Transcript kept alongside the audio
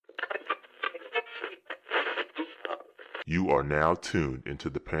You are now tuned into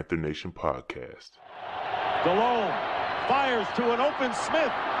the Panther Nation podcast. Delhomme fires to an open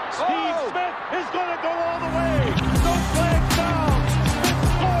Smith. Steve Smith is going to go all the way. No flags down. Smith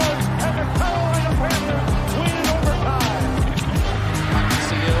scores, and the Carolina Panthers win in overtime.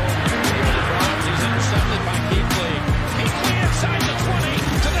 Seal, he's intercepted by Kuechly. Kuechly inside the 20,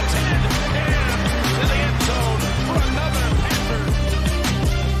 to the 10, and to the end zone for another Panther.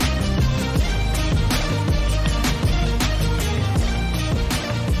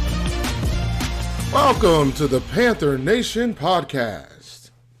 Welcome to the Panther Nation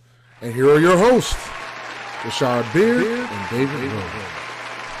podcast. And here are your hosts, Rashad Beard and David Rose.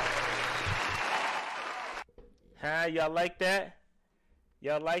 Hi, y'all like that?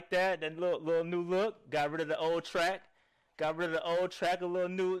 Y'all like that? That little new look? Got rid of the old track. A little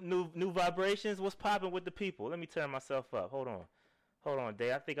new vibrations. What's popping with the people? Let me turn myself up. Hold on,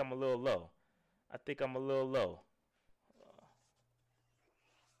 Dave. I think I'm a little low.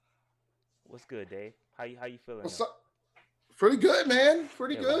 What's good, Dave? How you feeling? What's up? Pretty good, man.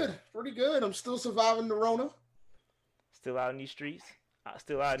 Pretty good. I'm still surviving the Rona. Still out in these streets? You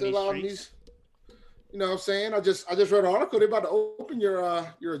know what I'm saying? I just read an article. They're about to open your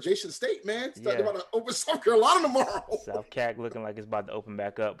adjacent state, man. They're about to open South Carolina tomorrow. South Cac looking like it's about to open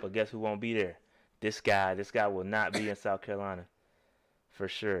back up, but guess who won't be there? This guy will not be in South Carolina. For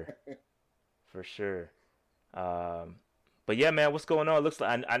sure. But yeah, man, what's going on? It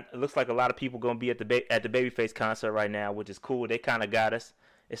looks like a lot of people gonna be at the Babyface concert right now, which is cool. They kind of got us.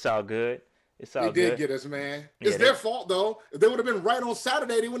 It's all good. They did get us, man. It's their fault though. If they would have been right on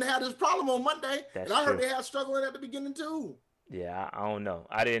Saturday, they wouldn't have had this problem on Monday. And I heard they had struggling at the beginning too. Yeah, I don't know.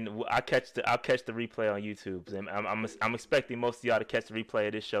 I'll catch the replay on YouTube. And I'm expecting most of y'all to catch the replay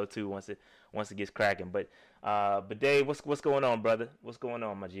of this show too once it gets cracking. But Dave, what's going on, brother? What's going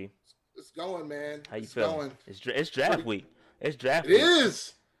on, my G? It's going, man. How you feeling? It's draft week. It's draft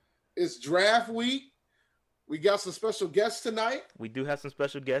week. We got some special guests tonight. We do have some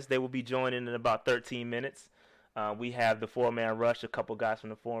special guests. They will be joining in about 13 minutes. We have the four-man rush, a couple guys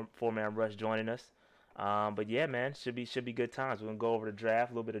from the four-man rush joining us. But yeah, man, should be good times. We're gonna go over the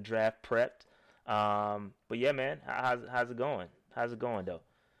draft, a little bit of draft prepped. But yeah, man, how's it going? How's it going though?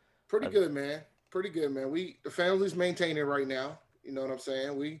 Pretty good, man. The family's maintaining right now. You know what I'm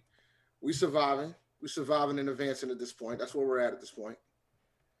saying? We surviving. We're surviving and advancing at this point. That's where we're at this point.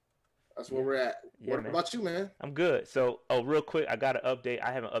 That's where we're at. Yeah, what about you, man? I'm good. So, real quick, I got an update.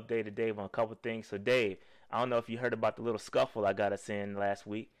 I haven't updated Dave on a couple things. So, Dave, I don't know if you heard about the little scuffle I got us in last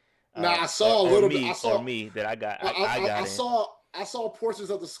week. I saw a little bit. I saw portions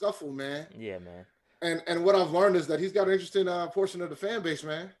of the scuffle, man. Yeah, man. And what I've learned is that he's got an interesting portion of the fan base,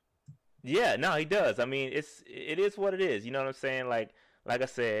 man. Yeah, no, he does. I mean, it is what it is. You know what I'm saying? Like I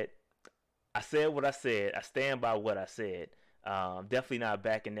said what I said. I stand by what I said. Definitely not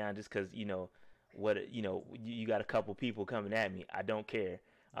backing down just because you got a couple people coming at me. I don't care.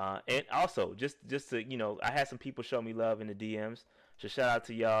 And also just to I had some people show me love in the DMs. So shout out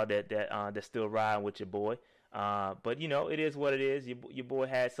to y'all that's still riding with your boy. But it is what it is. Your boy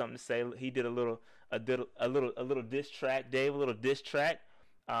had something to say. He did a little diss track, Dave. A little diss track.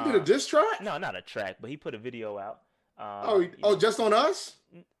 He did a diss track? No, not a track, but he put a video out. Just on us?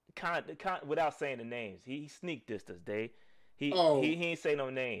 Kind of without saying the names. He sneak dissed us, Dave. He ain't say no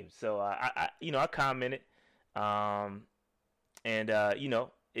names. So I commented, I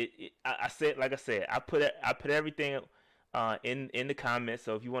said, like I said, I put everything in the comments.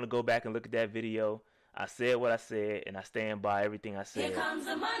 So if you want to go back and look at that video, I said what I said, and I stand by everything I said. Here comes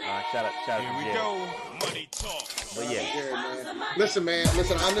the money. Shout out Here we go. Money talk. But yeah, man.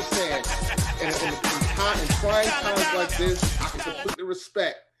 Listen, I understand. In trying times like this, I can completely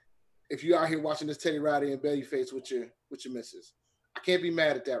respect if you out here watching this Teddy Riley and Babyface with your missus. I can't be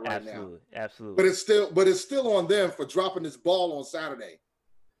mad at that right now. Absolutely. But it's still on them for dropping this ball on Saturday.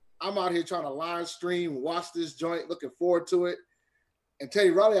 I'm out here trying to live stream, watch this joint, looking forward to it. And Teddy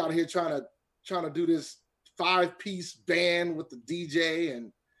Riley out here trying to do this 5-piece band with the DJ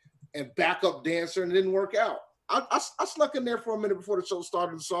and backup dancer, and it didn't work out. I snuck in there for a minute before the show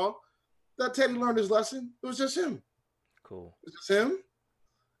started the song. That Teddy learned his lesson. It was just him. Cool. It was just him,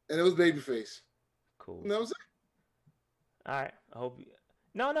 and it was Babyface. Cool. And that was it. All right. I hope you...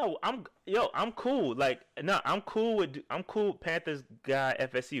 No, I'm cool. I'm cool. Panthers guy,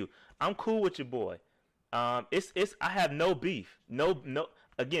 FSU. I'm cool with your boy. I have no beef. No.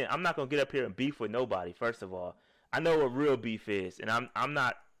 Again, I'm not gonna get up here and beef with nobody. First of all, I know what real beef is, and I'm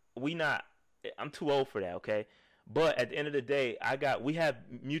too old for that. Okay. But at the end of the day, we have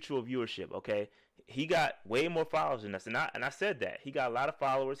mutual viewership. Okay. He got way more followers than us, and I said that he got a lot of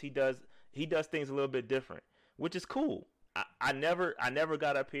followers. He does things a little bit different, which is cool. I never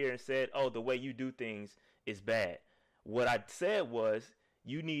got up here and said, oh, the way you do things is bad. What I said was,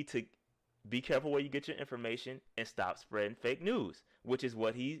 you need to be careful where you get your information and stop spreading fake news, which is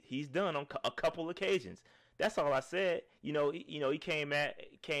what he's done on a couple occasions. That's all I said. You know, he came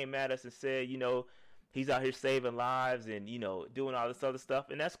at us and said, you know, he's out here saving lives and, you know, doing all this other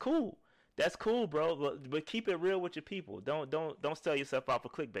stuff, and that's cool. That's cool, bro. But keep it real with your people. Don't sell yourself out for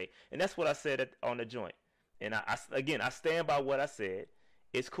clickbait. And that's what I said on the joint. And I stand by what I said.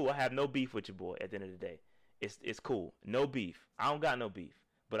 It's cool. I have no beef with your boy. At the end of the day, it's cool. No beef. I don't got no beef.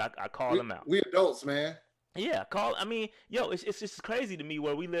 But I call him out. We adults, man. Yeah, it's just crazy to me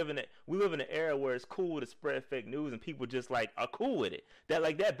where we live in an era where it's cool to spread fake news and people just like are cool with it.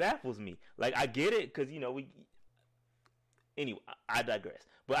 That baffles me. Like, I get it because, you know, anyway, I digress.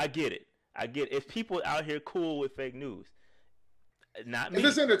 But I get it. If people out here cool with fake news, not me. If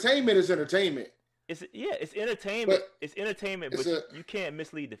it's entertainment, it's entertainment. It's entertainment. It's entertainment, but you can't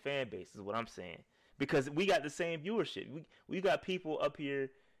mislead the fan base. Is what I'm saying. Because we got the same viewership. We got people up here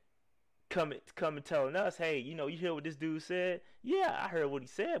coming telling us, hey, you know, you hear what this dude said? Yeah, I heard what he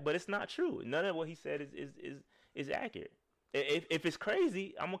said, but it's not true. None of what he said is accurate. If it's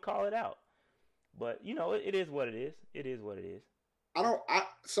crazy, I'm gonna call it out. But you know, it is what it is. It is what it is.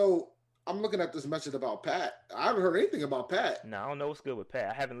 So I'm looking at this message about Pat. I haven't heard anything about Pat. No, I don't know what's good with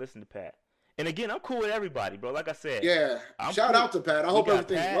Pat. I haven't listened to Pat. And again, I'm cool with everybody, bro. Like I said. Yeah. Shout out to Pat. I hope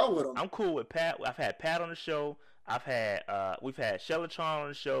everything's well with him. I'm cool with Pat. I've had Pat on the show. We've had Shelatron on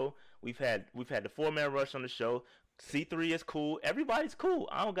the show. We've had the 4-Man Rush on the show. C3 is cool. Everybody's cool.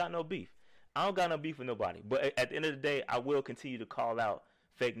 I don't got no beef. I don't got no beef with nobody. But at the end of the day, I will continue to call out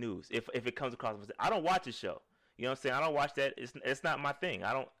fake news if it comes across. I don't watch the show. You know what I'm saying? I don't watch that. It's not my thing.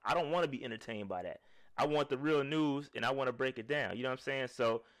 I don't want to be entertained by that. I want the real news and I want to break it down. You know what I'm saying?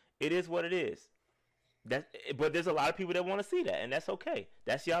 So it is what it is. But there's a lot of people that want to see that, and that's okay.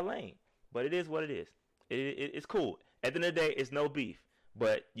 That's y'all lane. But it is what it is. It's cool. At the end of the day, it's no beef.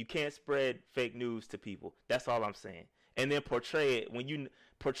 But you can't spread fake news to people. That's all I'm saying. And then portray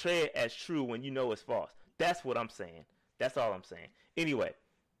it as true when you know it's false. That's what I'm saying. That's all I'm saying. Anyway,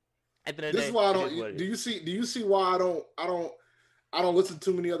 at the end of the day, this is why I don't. Do you see why I don't listen to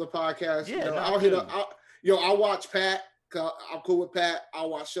too many other podcasts? Yeah, I watch Pat. I'm cool with Pat. I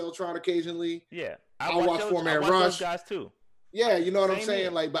watch Shelatron occasionally. Yeah, I watch 4-Man Rush. Those guys too. Yeah, you know what I'm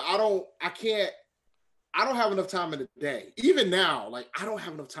saying. Like, but I don't have enough time in the day. Even now, like, I don't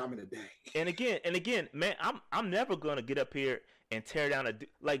have enough time in the day. And again, man, I'm never gonna get up here and tear down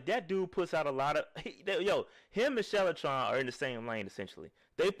like that dude puts out a lot of him and Shelatron are in the same lane essentially.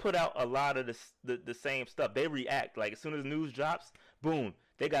 They put out a lot of the same stuff. They react like as soon as news drops, boom,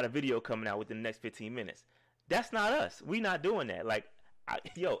 they got a video coming out within the next 15 minutes. That's not us. We not doing that. Like, I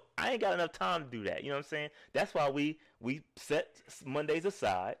ain't got enough time to do that. You know what I'm saying? That's why we set Mondays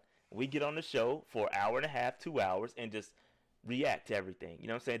aside. We get on the show for an hour and a half, 2 hours, and just react to everything. You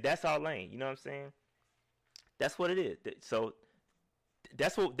know what I'm saying? That's our lane. You know what I'm saying? That's what it is. So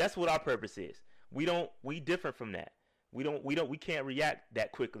that's what our purpose is. We different from that. We can't react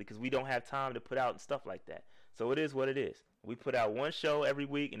that quickly because we don't have time to put out stuff like that. So it is what it is. We put out one show every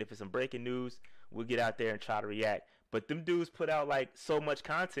week, and if it's some breaking news, we'll get out there and try to react. But them dudes put out like so much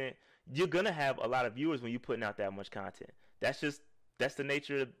content, you're gonna have a lot of viewers when you're putting out that much content. That's the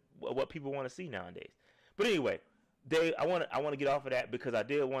nature of what people want to see nowadays. But anyway, Dave, I want to get off of that because I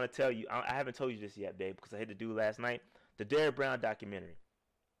did want to tell you. I haven't told you this yet, Dave, because I had to do last night the Derrick Brown documentary.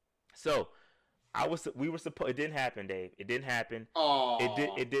 So we were supposed. It didn't happen, Dave. It didn't happen. Oh.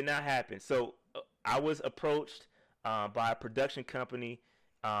 It did not happen. So I was approached by a production company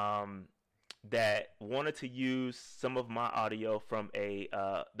that wanted to use some of my audio from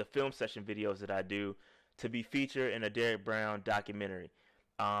the film session videos that I do to be featured in a Derrick Brown documentary.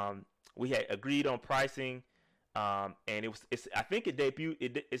 We had agreed on pricing, and I think it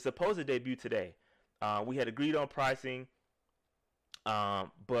debuted. It's supposed to debut today. We had agreed on pricing,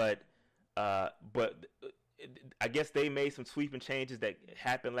 but I guess they made some sweeping changes that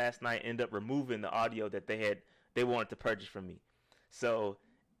happened last night. Ended up removing the audio that they wanted to purchase from me. So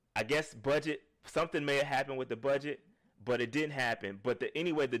I guess something may have happened with the budget, but it didn't happen. But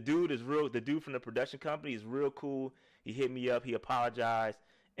anyway, the dude from the production company is real cool. He hit me up. He apologized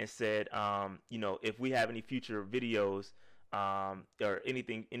and said, if we have any future videos or any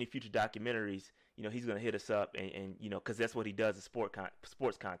future documentaries, he's going to hit us up and because that's what he does is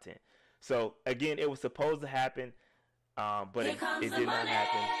sports content. So again, it was supposed to happen, but it did not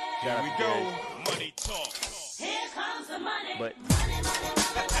happen. Here we go. Money talk. Here comes the money. But I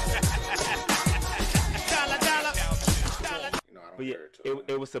don't But yeah, care to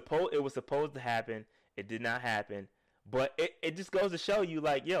it was supposed to happen. It did not happen. But it just goes to show you,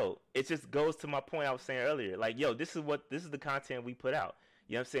 like, yo, it just goes to my point I was saying earlier. Like, yo, this is the content we put out.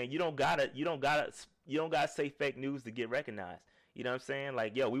 You know what I'm saying? You don't gotta say fake news to get recognized. You know what I'm saying?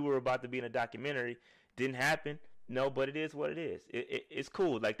 Like, yo, we were about to be in a documentary, didn't happen. No, but it is what it is. It's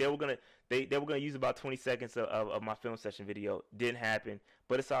cool. Like, they were gonna use about 20 seconds of my film session video. Didn't happen,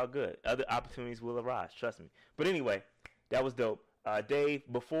 but it's all good. Other opportunities will arise. Trust me. But anyway, that was dope. Dave,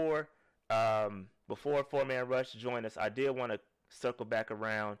 before Four Man Rush joined us, I did want to circle back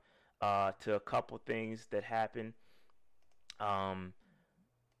around to a couple things that happened.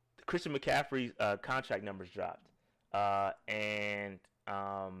 Christian McCaffrey's contract numbers dropped, and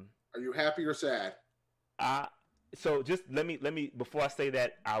are you happy or sad? So just let me before I say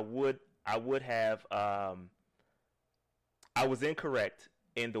that, I would have I was incorrect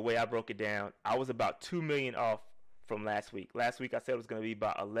in the way I broke it down. I was about $2 million off from last week. Last week I said it was going to be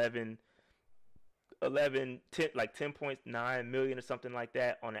about 10, like 10.9 million or something like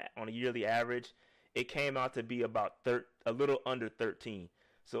that on a yearly average. It came out to be about a little under 13.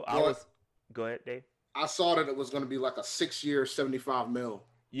 So go ahead, Dave. I saw that it was going to be like a 6-year, 75 mil.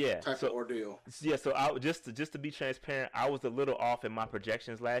 Yeah, type of ordeal. Yeah, so I just to be transparent, I was a little off in my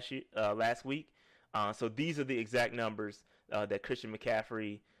projections last week. So these are the exact numbers that Christian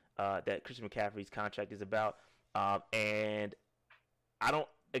McCaffrey's contract is about. And I don't,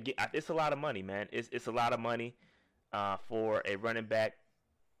 again, it's a lot of money, man. It's a lot of money for a running back.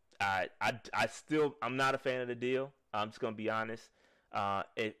 I'm not a fan of the deal. I'm just gonna be honest.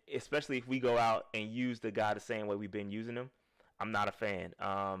 Especially if we go out and use the guy the same way we've been using him. I'm not a fan.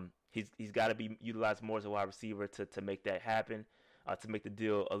 He's got to be utilized more as a wide receiver to make that happen, to make the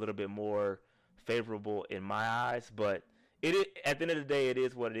deal a little bit more favorable in my eyes. But at the end of the day, it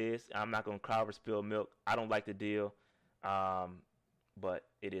is what it is. I'm not going to cry over spilled milk. I don't like the deal, but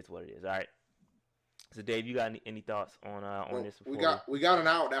it is what it is. All right. So, Dave, you got any thoughts on this? We got an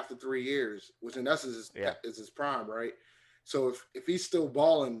out after 3 years, which in essence is his prime, right? So if he's still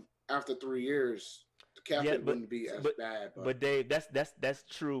balling after 3 years, the cap wouldn't be as bad. But Dave, that's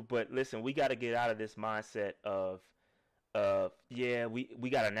true. But listen, we got to get out of this mindset of we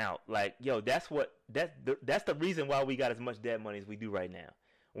got an out. Like, yo, that's the reason why we got as much dead money as we do right now.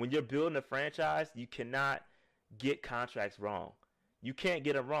 When you're building a franchise, you cannot get contracts wrong. You can't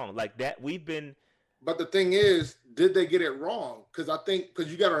get them wrong like that. But the thing is, did they get it wrong? Because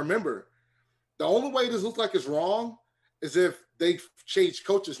you got to remember, the only way this looks like it's wrong is if they change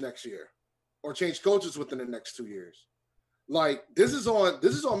coaches next year or change coaches within the next 2 years. Like, this is on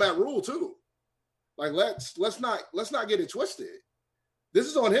Matt Rule too. Like, let's not get it twisted. This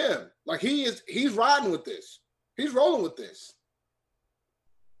is on him. Like, he's riding with this. He's rolling with this.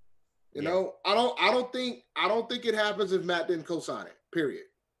 You know, I don't think it happens if Matt didn't co-sign it. Period.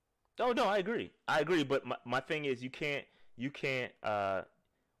 Oh no, I agree. But my thing is, we can't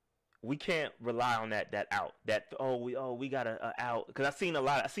rely on that out. We got a out, because I've seen a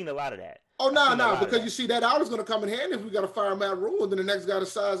lot of that. Oh no, because you see that out is going to come in handy if we got to fire Matt Rule, and then the next guy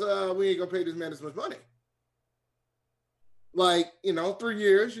decides we ain't going to pay this man as much money. Like, 3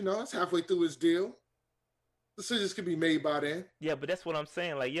 years, it's halfway through his deal. Decisions could be made by then. Yeah, but that's what I'm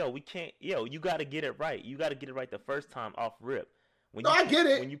saying. Like, you got to get it right. You got to get it right the first time off rip. I get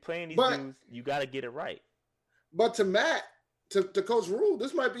it. When you playing these dudes, you got to get it right. But to Matt, to Coach Rule,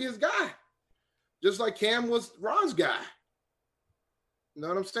 this might be his guy. Just like Cam was Ron's guy. You know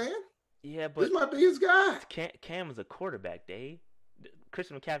what I'm saying? Yeah, but this might be his guy. Cam is a quarterback, Dave.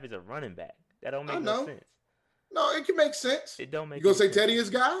 Christian McCaffrey's a running back. That don't make no sense. No, it can make sense. It don't make. You gonna say Teddy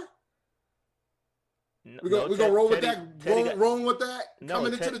is guy? We gonna roll with that. Rolling with that.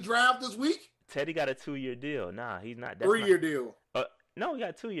 Coming into the draft this week. Teddy got a 2-year deal. Nah, he's not. 3-year deal. No, he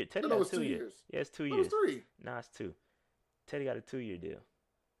got 2 years. Teddy got 2 years. Yeah, it's 2 years. It was 3. Nah, it's 2. Teddy got a 2-year deal.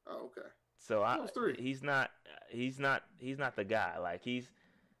 Oh, okay. So it was 3. He's not the guy. Like, he's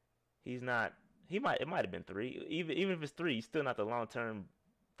not. It might have been 3. Even if it's 3, he's still not the long term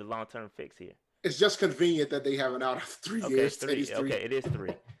fix here. It's just convenient that they have an out after 3 years. 3. Okay, it is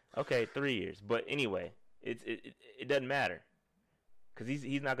 3. Okay, 3 years. But anyway, it doesn't matter, because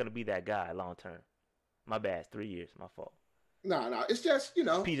he's not going to be that guy long term. My bad. 3 years. My fault. No. It's just,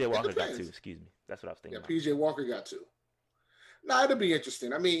 PJ Walker got 2. Excuse me. That's what I was thinking. Yeah, PJ Walker got 2. Nah, it'll be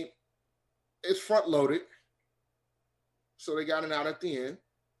interesting. I mean, it's front loaded, so they got an out at the end.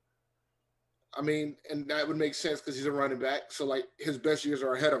 I mean, and that would make sense because he's a running back. So, like, his best years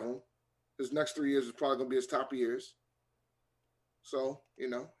are ahead of him. His next 3 years is probably going to be his top years. So,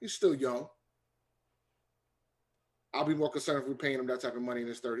 he's still young. I'll be more concerned if we're paying him that type of money in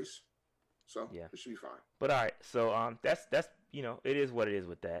his 30s. So, yeah, it should be fine. But all right, so that's it is what it is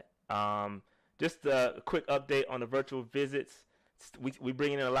with that. just a quick update on the virtual visits. We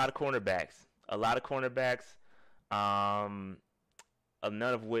bringing in a lot of cornerbacks.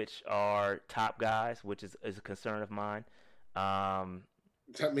 None of which are top guys, which is a concern of mine. That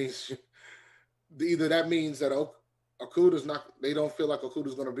means that means that Okuda's not. They don't feel like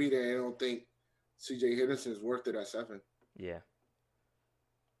Okuda's going to be there. They don't think C.J. Henderson is worth it at 7. Yeah.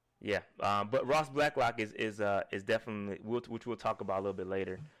 But Ross Blacklock is definitely, which we'll talk about a little bit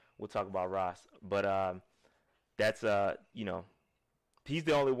later. We'll talk about Ross, but that's he's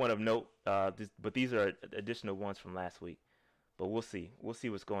the only one of note. But these are additional ones from last week. But we'll see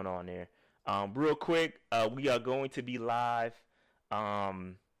what's going on there. Real quick, we are going to be live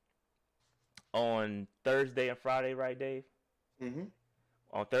on Thursday and Friday, right, Dave? Mm-hmm.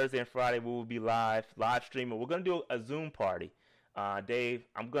 On Thursday and Friday, we will be live streaming. We're going to do a Zoom party. Dave,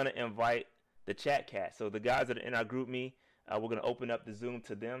 I'm going to invite the chat cat. So the guys that are in our group me, we're going to open up the Zoom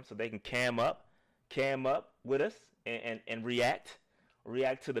to them so they can cam up with us and react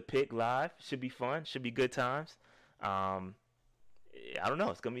to the pick live. Should be fun. Should be good times. I don't know.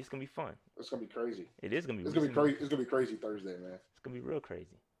 It's gonna be fun. It's gonna be crazy. It is gonna be. It's gonna be crazy. It's gonna be crazy Thursday, man. It's gonna be real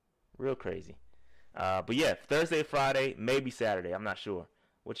crazy. But yeah, Thursday, Friday, maybe Saturday. I'm not sure.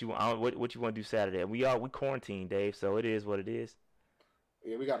 What you want? What you want to do Saturday? We quarantine, Dave. So it is what it is.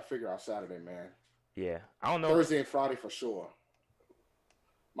 Yeah, we got to figure out Saturday, man. Yeah, I don't know. Thursday and Friday for sure.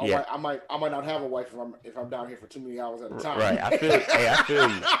 My wife, I might not have a wife if I'm down here for too many hours at a time. Right.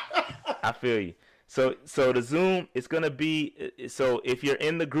 I feel you. So the Zoom is gonna be, so if you're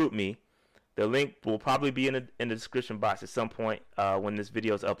in the group me, the link will probably be in the description box at some point when this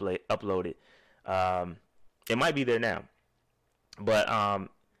video is uploaded. It might be there now, but I'm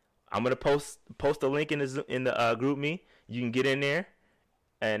gonna post a link in the group me. You can get in there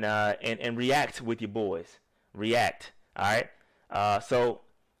and react with your boys. React. All right. So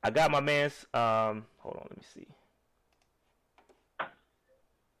I got my man's. Hold on. Let me see.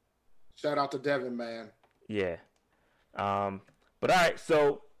 Shout out to Devin, man. Yeah. But all right,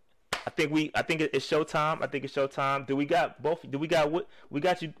 so I think it's showtime. It's showtime. Do we got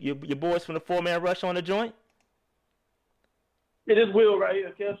your boys from the 4-man rush on the joint? It is Will right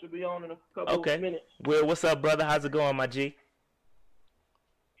here. Kev should be on in a couple of minutes. Will, what's up, brother? How's it going, my G?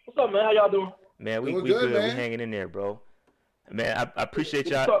 What's up, man? How y'all doing? Man, we Doing good. Man. We hanging in there, bro. Man, I appreciate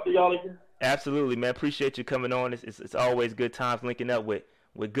Good y'all. to talk to y'all again. Absolutely, man. Appreciate you coming on. It's always good times linking up with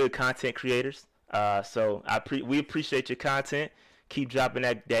good content creators. So we appreciate your content. Keep dropping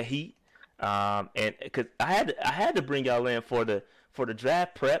that heat. And because I had to bring y'all in for the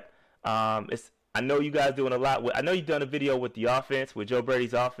draft prep. I know you guys doing a lot. I know you done a video with the offense, with Joe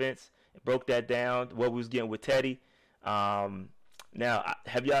Brady's offense. It broke that down. What we was getting with Teddy. Now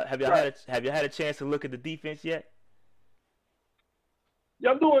have y'all had a chance to look at the defense yet? Yeah,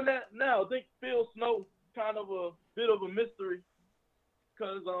 I'm doing that now. I think Phil Snow kind of a bit of a mystery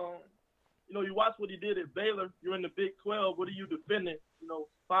because, you watch what he did at Baylor. You're in the Big 12. What are you defending?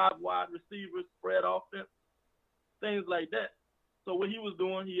 5 wide receivers, spread offense, things like that. So what he was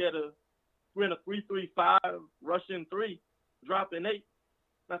doing, he ran a 3-3-5, rushing 3, dropping 8.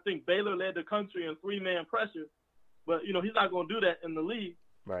 And I think Baylor led the country in 3-man pressure. But, he's not going to do that in the league.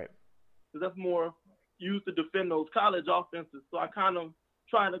 Right. Because that's more used to defend those college offenses. So I kind of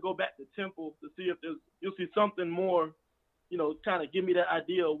trying to go back to Temple to see if you'll see something more, kind of give me that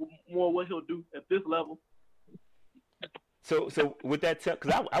idea of more what he'll do at this level. So with that,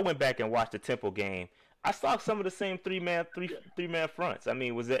 because I went back and watched the Temple game, I saw some of the same three man fronts. I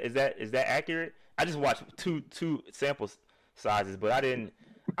mean, is that accurate? I just watched two sample sizes, but I didn't.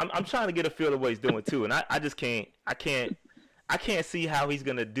 I'm trying to get a feel of what he's doing too, and I just can't. I can't see how he's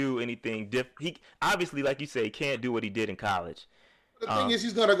gonna do anything different. He obviously, like you say, can't do what he did in college. The thing is,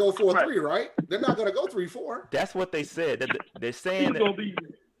 he's gonna go 4-3, right? They're not gonna go 3-4. That's what they said. They're saying he's gonna be.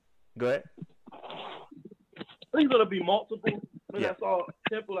 Go ahead. He's gonna be multiple. When Yeah. I saw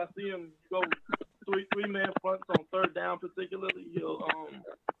Temple, I see him go three-man fronts on third down, particularly. He'll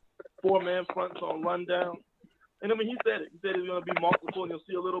 4-man fronts on run down. And I mean, he said it. He said he's gonna be multiple, and you'll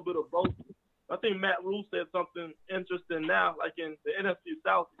see a little bit of both. I think Matt Rule said something interesting now, like in the NFC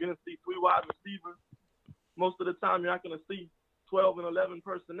South, you're gonna see 3 wide receivers. Most of the time, you're not gonna see 12 and 11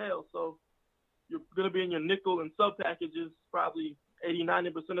 personnel. So you're going to be in your nickel and sub packages probably 80-90%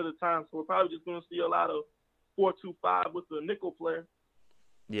 of the time. So we're probably just going to see a lot of 4-2-5 with the nickel player.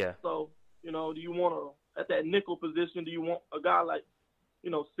 Yeah. So, do you want at that nickel position, do you want a guy like,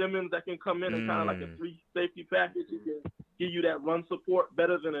 Simmons that can come in and kind of like a 3 safety package? He can give you that run support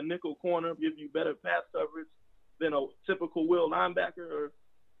better than a nickel corner, give you better pass coverage than a typical will linebacker.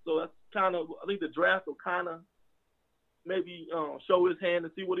 So that's kind of, I think the draft will kind of maybe show his hand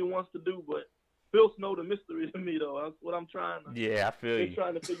and see what he wants to do. But Phil Snow the mystery to me, though. That's what I'm trying to. Yeah, I feel you.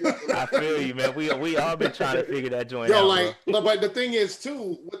 Trying to figure out. I feel you, man. We all been trying to figure that joint Yo, out. like, bro. but the thing is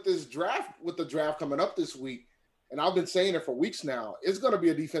too, with the draft coming up this week, and I've been saying it for weeks now, it's going to be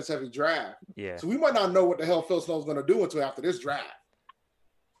a defense-heavy draft. Yeah. So we might not know what the hell Phil Snow's going to do until after this draft.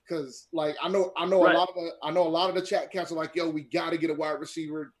 Because, like, I know Right. a lot of the chat cats are like, yo, we got to get a wide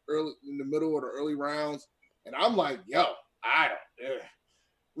receiver early in the middle or the early rounds, and I'm like, yo,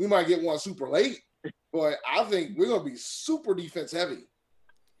 we might get one super late, but I think we're going to be super defense-heavy.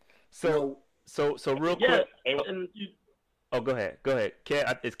 So real Yeah, quick. and you, Oh, go ahead.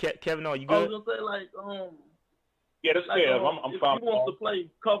 Is Kevin on? You I was good? gonna say like Yeah, that's like, fair. if I'm you following. want to play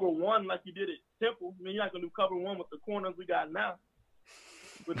cover one like you did at Temple, I mean, you're not gonna do cover one with the corners we got now.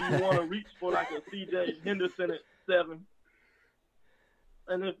 But do you want to reach for like a C.J. Henderson at 7?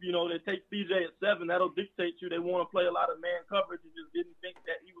 And if they take C.J. at 7, that'll dictate you. They want to play a lot of man coverage. You just didn't think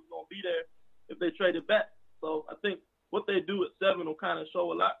that he was gonna be there if they traded back. So I think what they do at 7 will kind of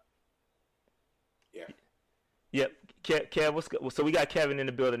show a lot. Yeah. Yep. Kev, what's good? So we got Kevin in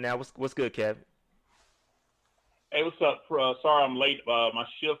the building now. What's good, Kev? Hey, what's up? Sorry I'm late. My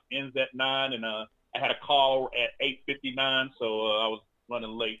shift ends at 9, and I had a call at 8:59, so I was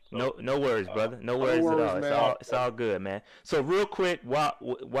running late. So. No worries, brother. No worries at all. man. It's all good, man. So real quick, while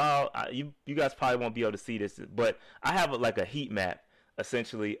you guys probably won't be able to see this, but I have a heat map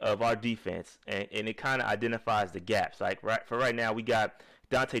essentially of our defense, and it kind of identifies the gaps. Like right now, we got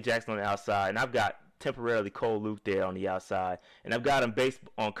Dante Jackson on the outside, and I've got temporarily Cole Luke there on the outside, and I've got them based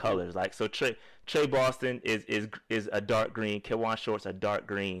on colors. Like so, Trey Boston is a dark green, Kewan Short's a dark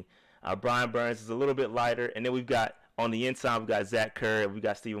green, Brian Burns is a little bit lighter, and then we've got on the inside we've got Zach Kerr, and we've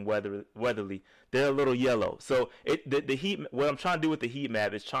got Stephen Weatherly. They're a little yellow. So the heat. What I'm trying to do with the heat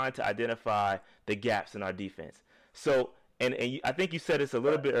map is trying to identify the gaps in our defense. So and I think you said this a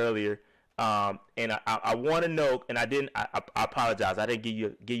little bit earlier. And I want to know, and I apologize. I didn't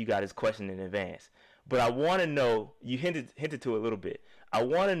give you guys this question in advance. But I want to know, you hinted to it a little bit. I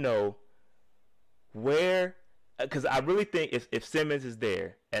want to know where, because I really think if Simmons is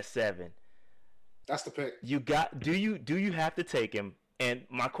there at 7, That's the pick. do you have to take him? And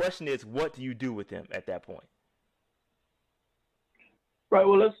my question is, what do you do with him at that point? Right.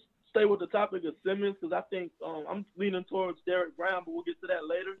 Well, let's stay with the topic of Simmons because I think I'm leaning towards Derek Brown, but we'll get to that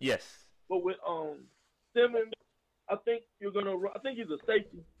later. Yes. But with Simmons, I think I think he's a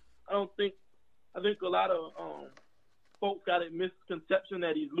safety. I think a lot of folks got a misconception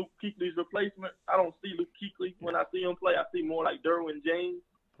that he's Luke Kuechly's replacement. I don't see Luke Kuechly. When I see him play, I see more like Derwin James.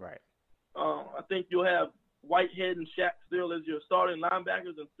 Right. I think you'll have Whitehead and Shaq still as your starting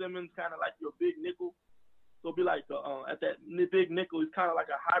linebackers, and Simmons kind of like your big nickel. So it'll be like at that big nickel, he's kind of like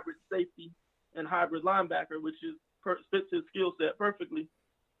a hybrid safety and hybrid linebacker, which fits his skill set perfectly.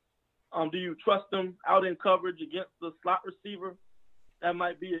 Do you trust him out in coverage against the slot receiver? That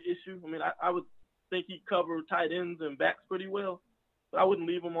might be an issue. I mean, I would think he'd cover tight ends and backs pretty well, but I wouldn't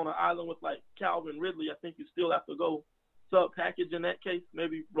leave him on an island with like Calvin Ridley. I think you still have to go sub-package in that case,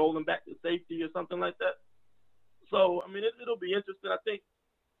 maybe roll him back to safety or something like that. So, I mean, it'll be interesting. I think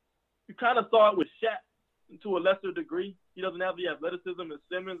you kind of saw it with Shaq to a lesser degree. He doesn't have the athleticism as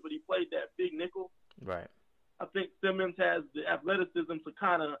Simmons, but he played that big nickel. Right. I think Simmons has the athleticism to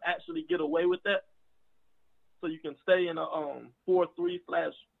kind of actually get away with that. So you can stay in a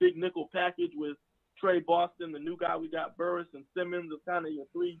 4-3/big nickel package with Trey Boston, the new guy we got, Burris, and Simmons as kind of your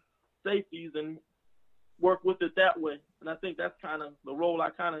 3 safeties and work with it that way. And I think that's kind of the role I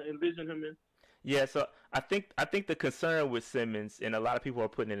kind of envision him in. Yeah, so I think the concern with Simmons, and a lot of people are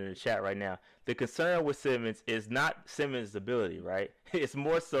putting it in the chat right now, the concern with Simmons is not Simmons' ability, right? It's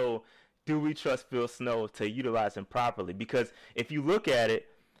more so, do we trust Phil Snow to utilize him properly? Because if you look at it,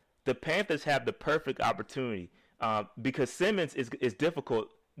 the Panthers have the perfect opportunity because Simmons is difficult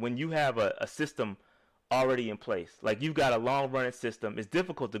when you have a system already in place. Like you've got a long-running system. It's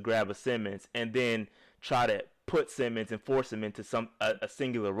difficult to grab a Simmons and then try to put Simmons and force him into a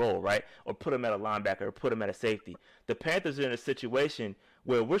singular role, right? Or put him at a linebacker or put him at a safety. The Panthers are in a situation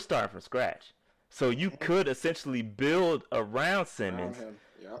where we're starting from scratch. So you could essentially build around Simmons,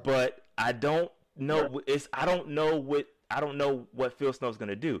 but I don't know. I don't know what Phil Snow's going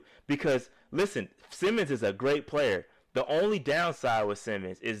to do because listen, Simmons is a great player. The only downside with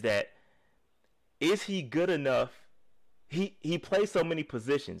Simmons is that is he good enough? He plays so many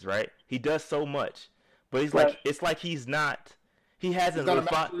positions, right? He does so much, but it's like he hasn't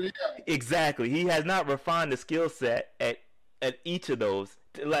refined. Exactly, he has not refined the skill set at each of those.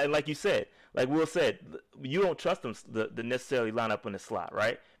 Like you said, like Will said, you don't trust him to necessarily line up in the slot,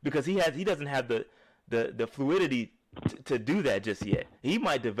 right? Because he doesn't have the fluidity to do that just yet. He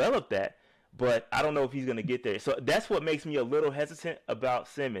might develop that, but I don't know if he's going to get there. So that's what makes me a little hesitant about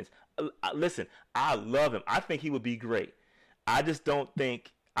Simmons. Listen, I love him. I think he would be great. I just don't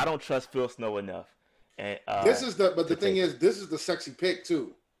trust Phil Snow enough. And the thing is, this is the sexy pick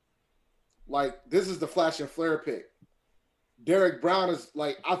too. Like, this is the flash and flare pick. Derek Brown is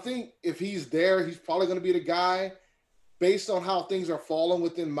like, I think if he's there, he's probably going to be the guy. Based on how things are falling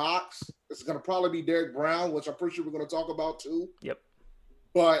within mocks, it's going to probably be Derek Brown, which I'm pretty sure we're going to talk about too. Yep.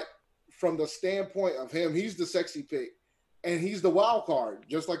 But from the standpoint of him, he's the sexy pick, and he's the wild card,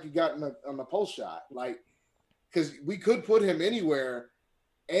 just like you got on the post shot. Like, because we could put him anywhere,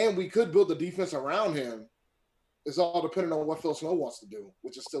 and we could build the defense around him. It's all depending on what Phil Snow wants to do,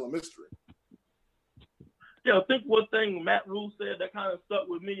 which is still a mystery. Yeah, I think one thing Matt Rule said that kind of stuck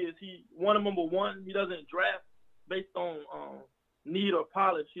with me is he number one, he doesn't draft based on need or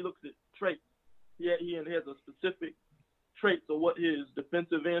polish. He looks at traits. He has a specific traits of what his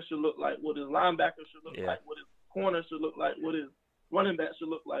defensive end should look like, what his linebacker should look like, what his corner should look like, what his running back should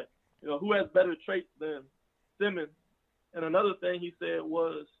look like. You know, who has better traits than Simmons? And another thing he said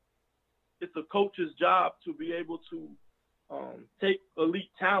was it's a coach's job to be able to take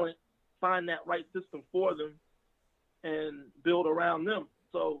elite talent, find that right system for them, and build around them.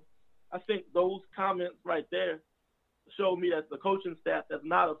 So I think those comments right there show me that the coaching staff that's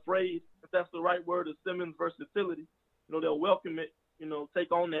not afraid, if that's the right word, of Simmons' versatility. You know, they'll welcome it, you know,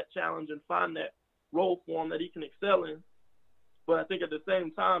 take on that challenge and find that role for him that he can excel in. But I think at the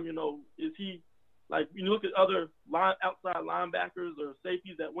same time, you know, is he, like, you look at other outside linebackers or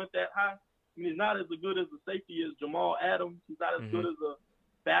safeties that went that high, I mean, he's not as good as a safety as Jamal Adams. He's not as good as a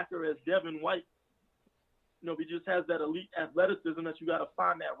backer as Devin White. You know, he just has that elite athleticism that you got to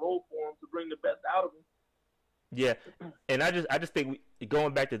find that role for him to bring the best out of him. Yeah, and I just think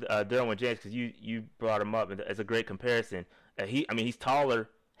going back to Derwin James, because you brought him up as a great comparison. He's taller,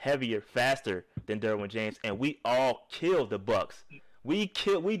 heavier, faster than Derwin James, and we all killed the Bucks. We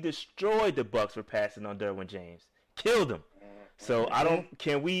destroyed the Bucks for passing on Derwin James, killed them. So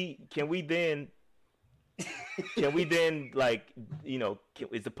can we then like, you know,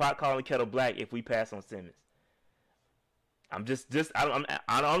 is the pot calling kettle black if we pass on Simmons? I'm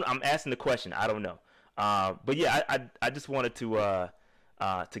I'm asking the question. I don't know. But yeah, I just wanted to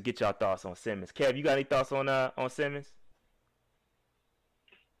get y'all thoughts on Simmons. Kev, you got any thoughts on Simmons?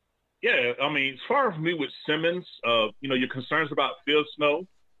 Yeah, I mean, as far as me with Simmons, you know, your concerns about Phil Snow.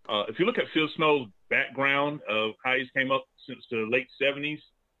 If you look at Phil Snow's background of how he's came up since the late 70s,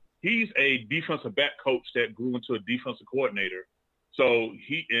 he's a defensive back coach that grew into a defensive coordinator. So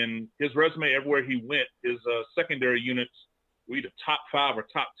he, in his resume, everywhere he went, his secondary units were either top 5 or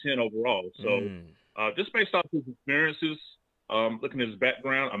top 10 overall. So just based off his experiences, looking at his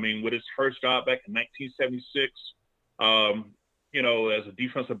background, I mean, with his first job back in 1976, you know, as a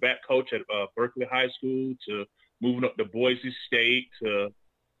defensive back coach at Berkeley High School, to moving up to Boise State, to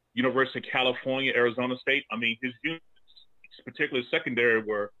University of California, Arizona State. I mean, his units, particularly secondary,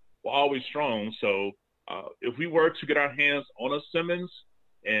 were always strong. So if we were to get our hands on a Simmons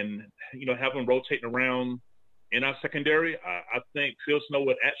and, you know, have him rotating around in our secondary, I think Phil Snow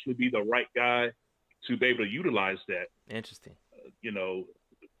would actually be the right guy to be able to utilize that. Interesting. You know,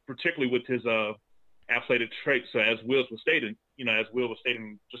 particularly with his athletic traits. So as Will was stating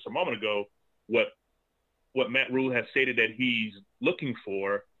just a moment ago, what Matt Rule has stated that he's looking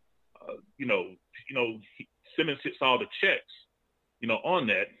for, Simmons hits all the checks, you know, on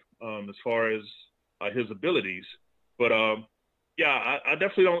that as far as his abilities. But yeah, I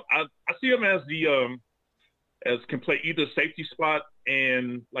definitely don't. I see him as the as can play either safety spot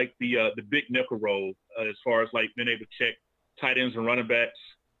and like the big nickel role as far as like being able to check tight ends and running backs.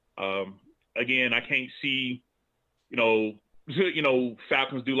 Again, I can't see,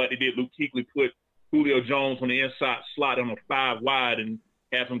 Falcons do like they did Luke Kuechly, put Julio Jones on the inside slot on a 5 wide and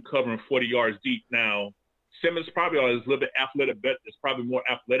have him covering 40 yards deep. Now, Simmons probably is a little bit athletic, but it's probably more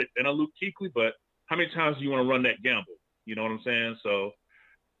athletic than a Luke Kuechly, but how many times do you want to run that gamble? You know what I'm saying? So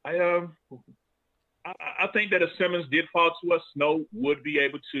I think that if Simmons did fall to us, Snow would be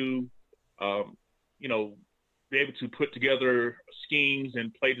able to, put together schemes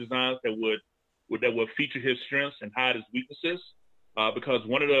and play designs that would feature his strengths and hide his weaknesses. Because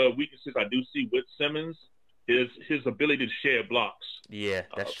one of the weaknesses I do see with Simmons is his ability to shed blocks. Yeah,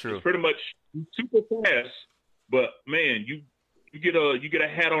 that's true. It's pretty much super fast, but man, you get a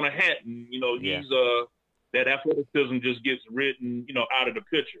hat on a hat, and he's that athleticism just gets written out of the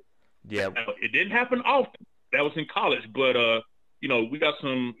picture. Yeah, now, it didn't happen often. That was in college, but we got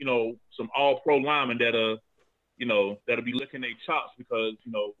some all-pro linemen that'll be licking their chops because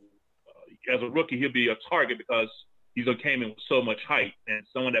as a rookie he'll be a target because he's came in with so much height, and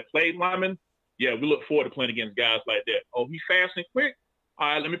someone that played lineman yeah, we look forward to playing against guys like that. Oh, he's fast and quick. All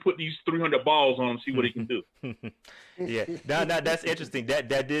right, let me put these 300 balls on him, see what he can do. Yeah, now that's interesting.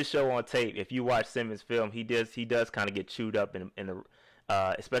 That did show on tape. If you watch Simmons' film, he does kind of get chewed up in the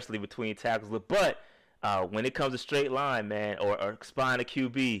especially between tackles. But when it comes to straight line, man, or spying a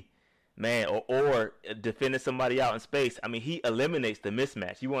QB, man, or defending somebody out in space, I mean, he eliminates the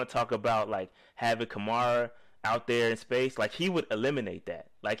mismatch. You want to talk about like having Kamara out there in space? Like, he would eliminate that.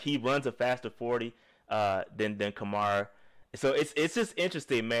 Like, he runs a faster 40 than Kamara. So it's just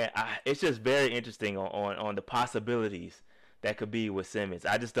interesting, man. It's just very interesting on the possibilities that could be with Simmons.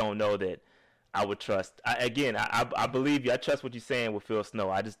 I just don't know that I would trust. I believe you. I trust what you're saying with Phil Snow.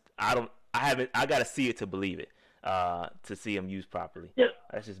 I got to see it to believe it, to see him used properly. Yeah,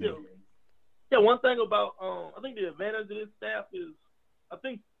 that's just me. Yeah, one thing about I think the advantage of this staff is I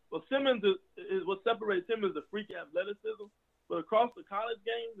think Simmons is what separates him is the freak athleticism. But across the college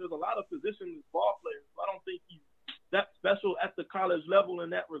game, there's a lot of positionless ball players. So I don't think he's that special at the college level in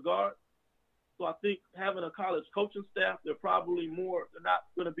that regard. So I think having a college coaching staff, they're not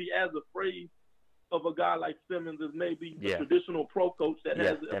going to be as afraid of a guy like Simmons as maybe the traditional pro coach that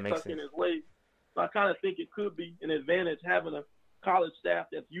has it stuck in his ways. So I kind of think it could be an advantage having a college staff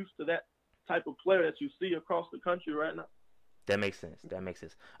that's used to that type of player that you see across the country right now. That makes sense. All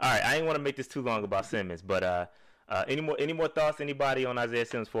right, I didn't want to make this too long about Simmons, but any more thoughts, anybody, on Isaiah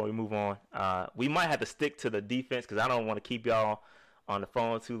Simmons before we move on? We might have to stick to the defense because I don't want to keep y'all on the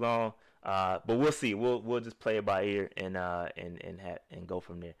phone too long. But we'll see. We'll just play it by ear and go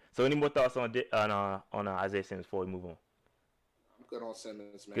from there. So any more thoughts on Isaiah Simmons before we move on? I'm good on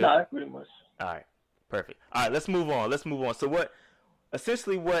Simmons, man. No, pretty much. All right, perfect. All right, let's move on. So what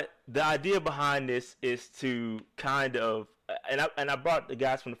the idea behind this is to kind of, and I brought the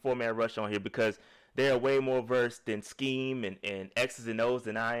guys from the 4-man rush on here because they're way more versed in scheme and X's and O's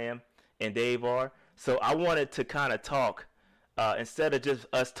than I am and Dave are. So I wanted to kind of talk, instead of just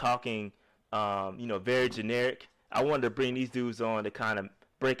us talking, very generic, I wanted to bring these dudes on to kind of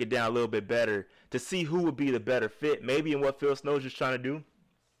break it down a little bit better to see who would be the better fit, maybe in what Phil Snow's just trying to do,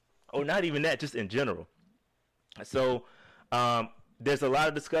 or not even that, just in general. So there's a lot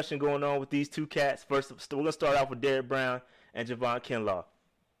of discussion going on with these two cats. First, we're going to start off with Derrick Brown and Javon Kinlaw.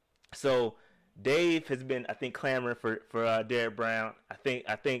 So Dave has been, I think, clamoring for Derrick Brown. I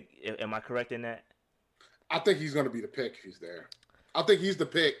think. Am I correct in that? I think he's going to be the pick if he's there. I think he's the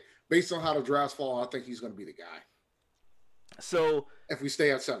pick based on how the drafts fall. I think he's going to be the guy. So if we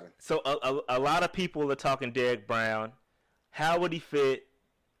stay at 7. So a lot of people are talking Derrick Brown. How would he fit?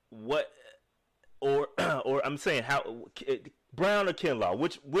 What? Or I'm saying how Brown or Kinlaw?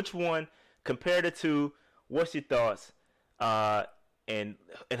 Which one? Compare the two. What's your thoughts? And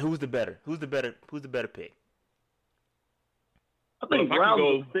who's the better? Who's the better pick? I think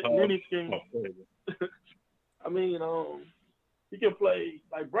Brown's fit in anything. I mean, he can play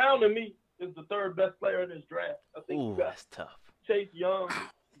like Brown to me is the third best player in this draft. I think that's tough. Chase Young,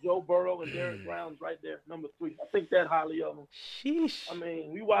 Joe Burrow, and Derrick Brown's right there, number 3. I think that highly of him. Sheesh. I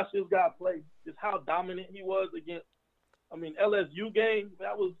mean, we watched this guy play, just how dominant he was against. I mean, LSU game,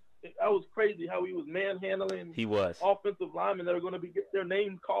 that was crazy how he was manhandling. He was offensive linemen that are going to get their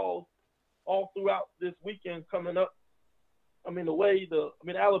names called all throughout this weekend coming up. I mean,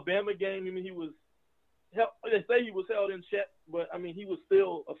 Alabama game. I mean, he was. They say he was held in check, but I mean, he was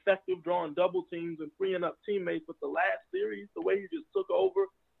still effective drawing double teams and freeing up teammates. But the last series, the way he just took over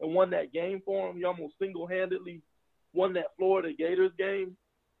and won that game for him, he almost single-handedly won that Florida Gators game.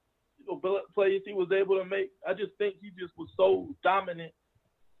 Plays he was able to make. I just think he just was so dominant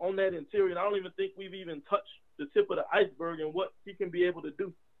on that interior. And I don't even think we've even touched the tip of the iceberg and what he can be able to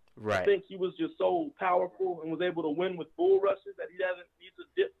do. Right. I think he was just so powerful and was able to win with bull rushes that he doesn't need to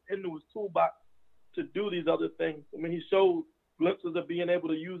dip into his toolbox to do these other things. I mean, he showed glimpses of being able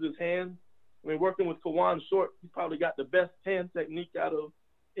to use his hands. I mean, working with Kawan Short, he's probably got the best hand technique out of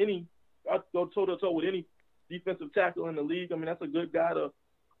any. I'd go toe-to-toe with any defensive tackle in the league. I mean, that's a good guy to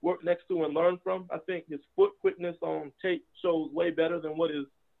work next to and learn from. I think his foot quickness on tape shows way better than what his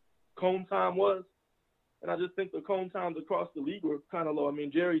cone time was. And I just think the cone times across the league were kind of low. I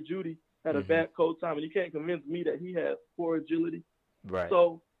mean, Jerry Jeudy had a bad cone time, and you can't convince me that he has poor agility. Right.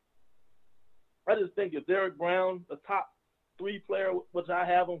 So I just think if Derrick Brown, the top 3 player, which I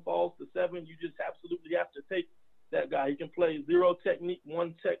have him, falls to 7, you just absolutely have to take that guy. He can play 0 technique,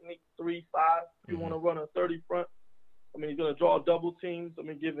 1 technique, 3, 5. If you want to run a 30 front, I mean, he's going to draw double teams. I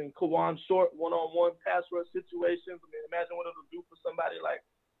mean, giving Kawan Short one-on-one pass rush situations. I mean, imagine what it'll do for somebody like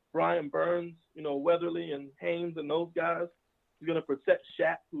Brian Burns, Weatherly and Haynes and those guys. He's going to protect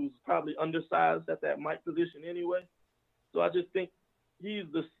Shaq, who's probably undersized at that Mike position anyway. So I just think he's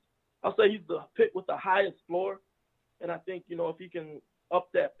I'll say he's the pick with the highest floor. And I think, if he can up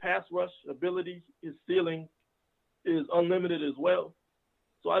that pass rush ability, his ceiling is unlimited as well.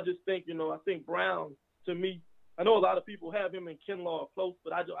 So I just think, I think Brown, to me, I know a lot of people have him and Kinlaw close,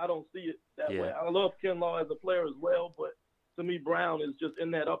 but I don't see it that way. I love Kinlaw as a player as well, but to me, Brown is just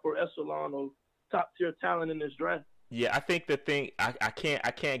in that upper echelon of top-tier talent in this draft. Yeah, I think the thing I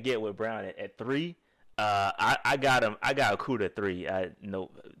can't get with Brown at 3. I got him. I got Okudah at 3. I'm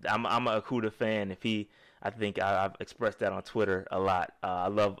a Okudah fan. I think I've expressed that on Twitter a lot. I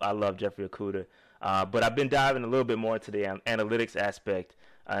love Jeffrey Okudah. But I've been diving a little bit more into the analytics aspect,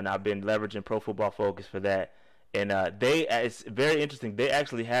 and I've been leveraging Pro Football Focus for that. And it's very interesting. They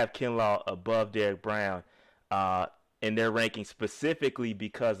actually have Kinlaw above Derrick Brown in their ranking specifically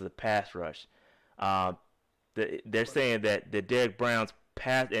because of the pass rush. They're saying that Derrick Brown's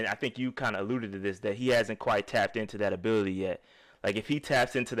pass, and I think you kind of alluded to this, that he hasn't quite tapped into that ability yet. Like if he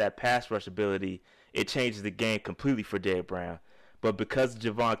taps into that pass rush ability, it changes the game completely for Derrick Brown. But because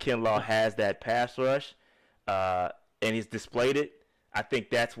Javon Kinlaw has that pass rush, and he's displayed it, I think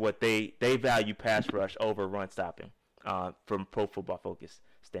that's what they value pass rush over run stopping from Pro Football Focus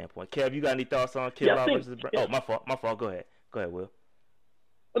standpoint. Kev, you got any thoughts on Kinlaw versus Brown? Oh, my fault. Go ahead, Will.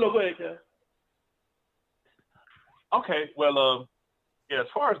 No, go ahead, Kev. Okay, well, as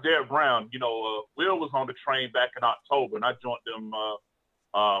far as Derrick Brown, Will was on the train back in October, and I joined them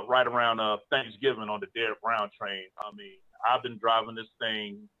right around Thanksgiving on the Derrick Brown train. I mean, I've been driving this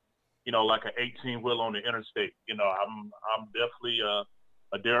thing, like an 18-wheel on the interstate. I'm definitely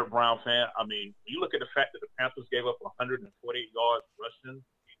a Derrick Brown fan. I mean, you look at the fact that the Panthers gave up 148 yards rushing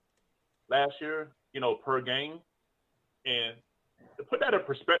last year, per game. And to put that in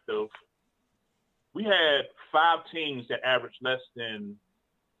perspective, we had 5 teams that averaged less than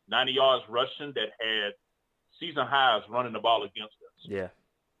 90 yards rushing that had season highs running the ball against us. Yeah.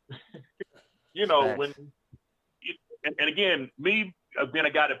 When and again, me being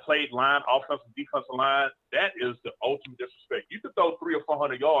a guy that played line, offensive, defensive line, that is the ultimate disrespect. You could throw 300 or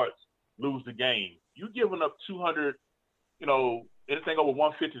 400 yards, lose the game. You giving up 200, anything over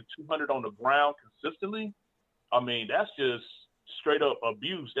 150 to 200 on the ground consistently. I mean, that's just straight up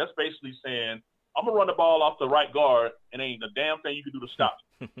abuse. That's basically saying, I'm going to run the ball off the right guard and ain't a damn thing you can do to stop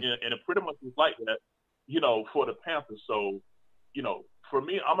it. And it pretty much was like that, for the Panthers. So, for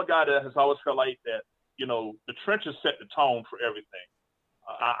me, I'm a guy that has always felt like that, the trenches set the tone for everything.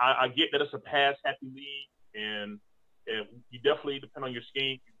 I get that it's a pass-happy league, and you definitely, depend on your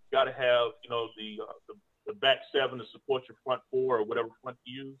scheme, you got to have, the back 7 to support your front 4 or whatever front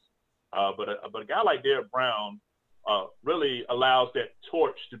you use. But a guy like Derrick Brown really allows that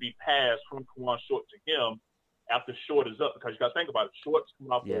torch to be passed from Kawann Short to him after Short is up, because you got to think about it. Short's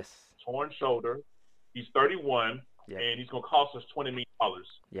coming off a torn shoulder. He's 31, and he's going to cost us $20 million.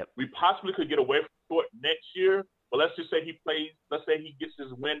 Yep. We possibly could get away from Short next year, but let's just say let's say he gets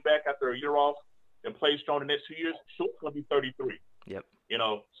his win back after a year off and plays strong the next 2 years. Short's going to be 33. Yep.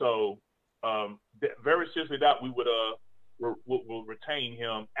 So very seriously that we would will retain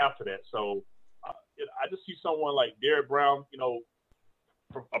him after that. So I just see someone like Derrick Brown,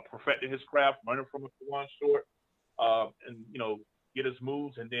 perfecting his craft, learning from Kawann Short, and get his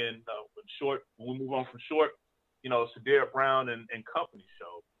moves, and then when we move on from Short, it's a Derrick Brown and company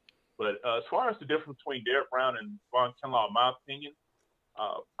show. But as far as the difference between Derrick Brown and Javon Kinlaw, in my opinion,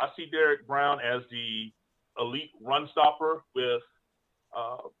 I see Derrick Brown as the elite run stopper with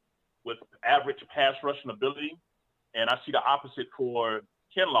average pass rushing ability, and I see the opposite for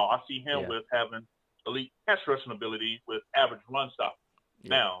Kinlaw. I see him with having elite pass rushing ability with average run stop. Yeah.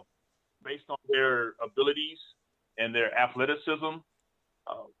 Now, based on their abilities and their athleticism,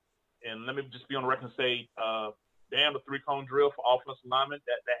 and let me just be on the record and say, damn, the 3-cone drill for offensive linemen,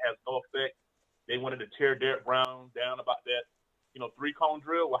 that has no effect. They wanted to tear Derrick Brown down about that, 3-cone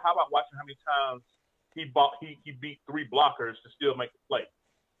drill. Well, how about watching how many times he beat 3 blockers to still make the play?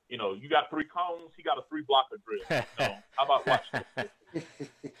 You got 3 cones, he got a 3-blocker drill. How about watching it?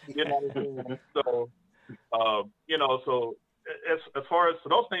 So as far as, so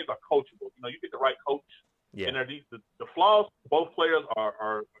those things are coachable. You get the right coach. Yeah. And the flaws of both players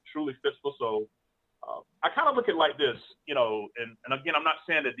are truly fixable. So I kind of look at it like this, and again, I'm not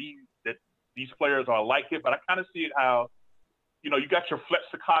saying that these players are like it, but I kind of see it how, you got your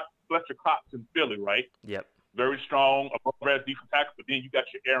Fletcher Cox in Philly, right? Yep. Very strong, above average defensive tackle, but then you got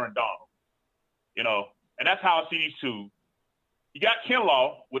your Aaron Donald, and that's how I see these two. You got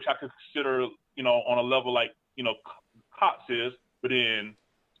Kinlaw, which I consider, on a level like, Cox is, but then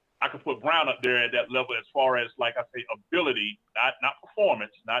I could put Brown up there at that level as far as, like I say, ability, not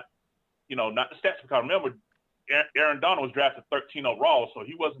performance, not the stats. Because remember, Aaron Donald was drafted 13 overall, so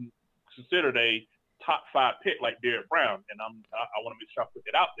he wasn't considered a top 5 pick like Derrick Brown, and I want to make sure I put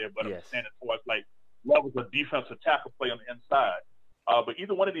that out there. But Yes. I'm saying as far as like levels of defensive tackle play on the inside. But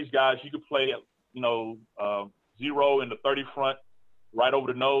either one of these guys, you could play, 0 in the 30 front, right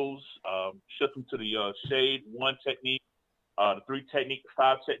over the nose, shift them to the shade 1 technique, the 3 technique,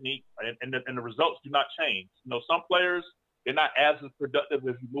 5 technique, and the results do not change. Some players, they're not as productive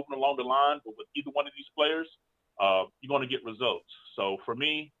if you're moving along the line, but with either one of these players, you're going to get results. So for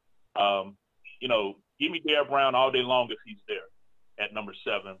me, give me Derrick Brown all day long if he's there at number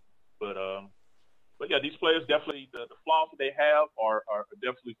 7. But yeah, these players definitely, the flaws that they have are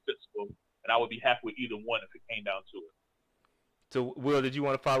definitely fixable, and I would be happy with either one if it came down to it. So, Will, did you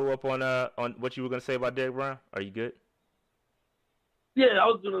want to follow up on what you were going to say about Derrick Brown? Are you good? Yeah, I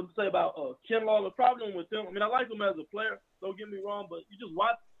was going to say about Kinlaw. The problem with him, I like him as a player, don't get me wrong, but you just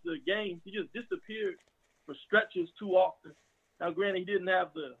watch the game, he just disappeared for stretches too often. Now, granted, he didn't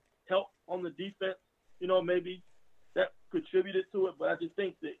have the help on the defense, maybe that contributed to it, but I just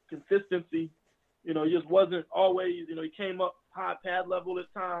think that consistency, he just wasn't always, he came up high pad level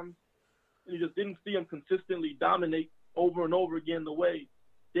at times, and you just didn't see him consistently dominate over and over again the way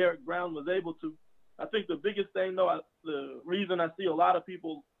Derrick Brown was able to. I think the biggest thing, though, the reason I see a lot of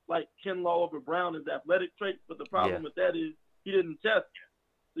people like Kinlaw over Brown is athletic traits, but the problem with that is he didn't test.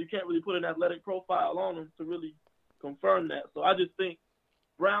 So you can't really put an athletic profile on him to really confirm that. So I just think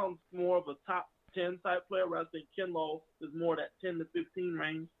Brown's more of a top 10 type player, where I think Kinlaw is more that 10 to 15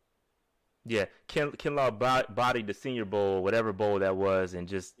 range. Yeah, Kinlaw bodied the Senior Bowl, whatever bowl that was, and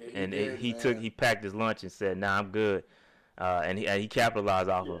he packed his lunch and said, "Nah, I'm good," and he capitalized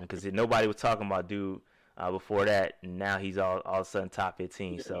off of him because nobody was talking about dude before that, and now he's all of a sudden top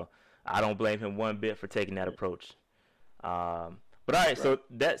 15. Yeah. So I don't blame him one bit for taking that approach. But all right, so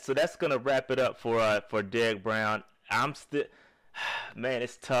that's gonna wrap it up for Derrick Brown. I'm still. Man,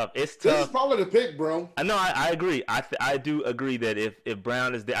 it's tough. It's tough. This is probably the pick, bro. I know. I agree. I do agree that if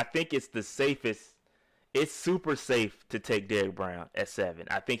Brown is there, I think it's the safest. It's super safe to take Derrick Brown at 7.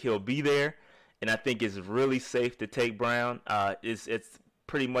 I think he'll be there, and I think it's really safe to take Brown. It's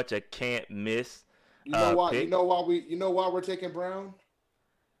pretty much a can't miss. You know why? Pick. You know why we're taking Brown?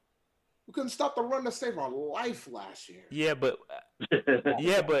 We couldn't stop the run to save our life last year. Yeah, but at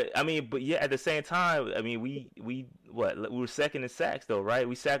the same time, we were second in sacks though, right?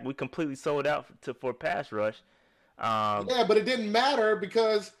 We completely sold out for pass rush. Yeah, but it didn't matter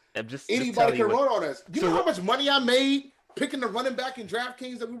because anybody can run on us. You know how much money I made picking the running back in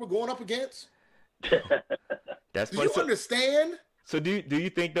DraftKings that we were going up against? That's do you understand? So do you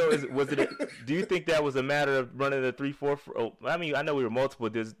think though do you think that was a matter of running the 3-4? I know we were multiple.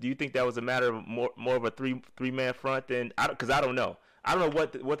 Do you think that was a matter of more of a three-man front than because I don't know. I don't know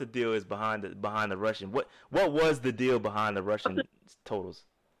what the deal is behind the rushing. What was the deal behind the rushing totals?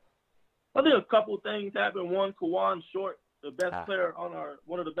 I think a couple things happened. One, Kawan Short, the best player on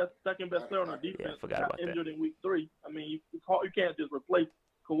second best player on our defense, got injured in week 3. You can't just replace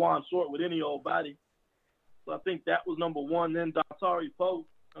Kawan Short with any old body. So I think that was number one. Then Dontari Poe.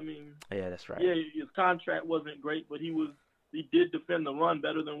 Yeah, that's right. Yeah, his contract wasn't great, but he did defend the run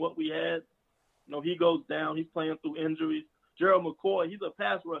better than what we had. He goes down. He's playing through injuries. Gerald McCoy, he's a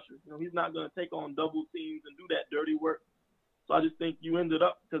pass rusher. He's not going to take on double teams and do that dirty work. So I just think you ended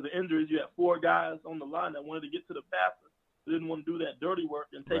up, because of injuries, you had 4 guys on the line that wanted to get to the passer. They didn't want to do that dirty work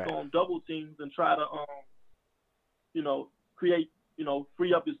and take on double teams and try to,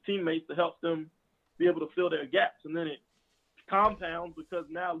 free up his teammates to help them be able to fill their gaps. And then it compounds because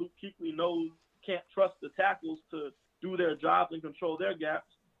now Luke Kuechly can't trust the tackles to do their jobs and control their gaps.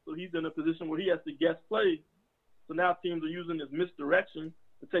 So he's in a position where he has to guess plays. So now teams are using this misdirection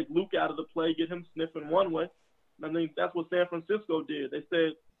to take Luke out of the play, get him sniffing one way. And I think that's what San Francisco did. They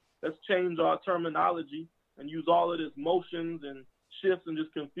said, let's change our terminology and use all of this motions and shifts and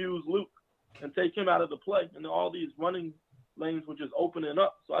just confuse Luke and take him out of the play. And all these running lanes were just opening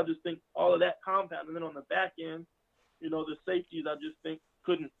up. So I just think all of that compound. And then on the back end, the safeties I just think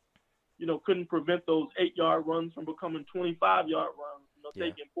couldn't prevent those 8-yard runs from becoming 25-yard runs,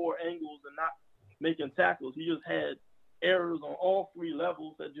 taking poor angles and not making tackles. He just had errors on all 3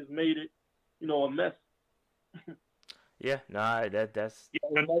 levels that just made it, a mess. Yeah, no, that's.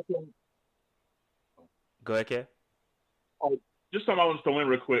 Yeah, Go ahead, Kev. Just something I want to throw in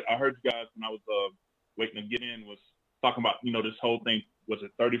real quick. I heard you guys when I was waiting to get in was talking about, this whole thing, was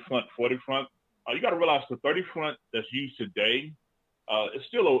it 30 front, 40 front? You got to realize the 30 front that's used today, it's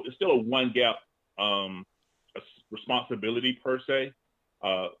still a one gap responsibility per se.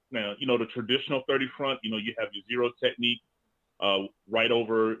 Now, the traditional 30 front, you have your zero technique, right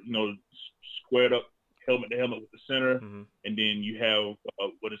over, squared up helmet to helmet with the center, Mm-hmm. and then you have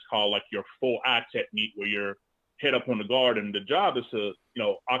what is called like your full eye technique, where you're head up on the guard, and the job is to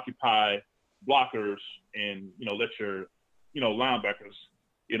occupy blockers and let your linebackers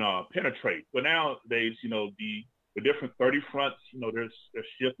penetrate. But nowadays, the different 30 fronts, they're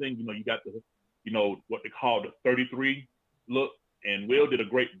shifting. You got the what they call the 33 look, and Will did a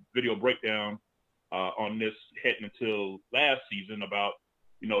great video breakdown on this heading until last season about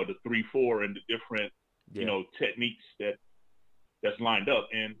the 3-4 and the different techniques that's lined up.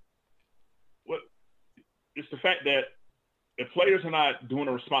 And what it's the fact that if players are not doing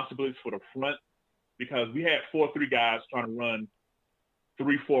the responsibilities for the front, because we had 4-3 guys trying to run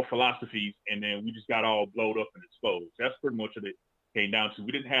 3-4 philosophies, and then we just got all blowed up and exposed. That's pretty much what it came down to.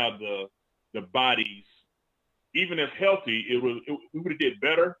 We didn't have the bodies. Even if healthy, we would have did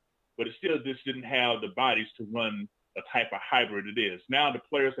better, but it still just didn't have the bodies to run the type of hybrid it is. Now the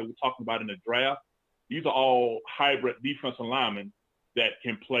players that we're talking about in the draft, these are all hybrid defensive linemen that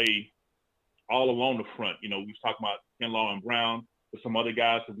can play all along the front. We was talking about Kinlaw and Brown, with some other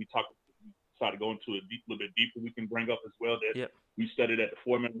guys that we decided to go into a little bit deeper. We can bring up as well that we studied at the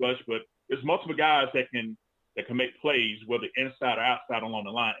 4-man rush, but there's multiple guys that can make plays, whether inside or outside along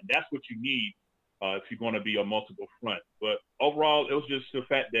the line, and that's what you need if you're going to be a multiple front. But overall, it was just the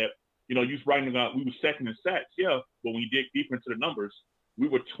fact that you was writing about we were second in sacks, but when you dig deeper into the numbers, we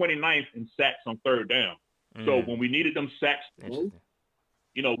were 29th in sacks on third down. So when we needed them sacks, we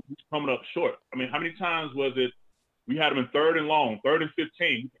were coming up short. I mean, how many times was it we had them in 3rd and long, 3rd and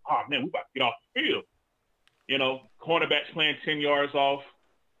 15? Oh man, we about to get off the field. Cornerbacks playing 10 yards off,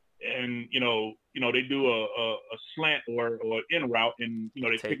 and they do a slant or in route, and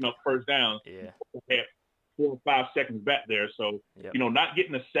they picking up first downs. Yeah. They had 4 or 5 seconds back there. So not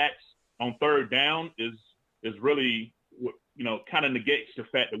getting the sacks on third down is really kind of negates the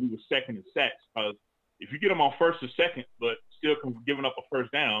fact that we were second in sacks. Because if you get them on first or second, but still giving up a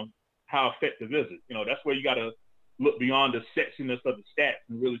first down, how effective is it? That's where you got to look beyond the sexiness of the stats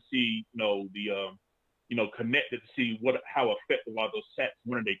and really see connected to see how effective are those sacks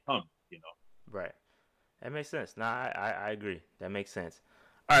when they come. Right. That makes sense. No, I agree. That makes sense.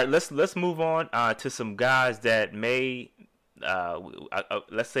 All right, let's move on to some guys that may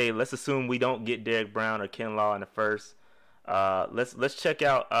let's assume we don't get Derek Brown or Kinlaw in the first. Let's check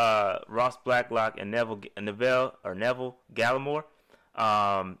out Ross Blacklock and Neville Gallimore.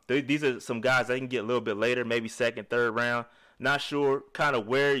 These are some guys that can get a little bit later, maybe 2nd, 3rd round. Not sure kind of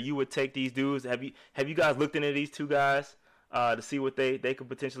where you would take these dudes. Have you guys looked into these two guys to see what they could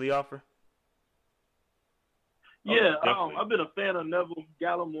potentially offer? Yeah, I've been a fan of Neville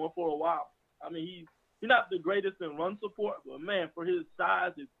Gallimore for a while. I mean, he's not the greatest in run support, but man, for his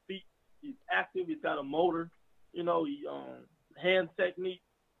size, his feet, he's active. He's got a motor. He hand technique.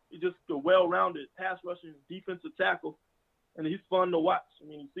 He's just a well-rounded pass rushing defensive tackle, and he's fun to watch. I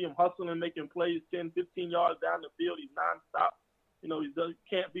mean, you see him hustling, making plays 10, 15 yards down the field. He's nonstop. He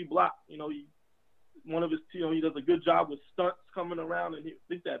can't be blocked. He does a good job with stunts coming around, and I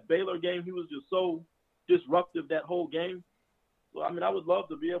think that Baylor game, he was just so disruptive that whole game. So, I mean, I would love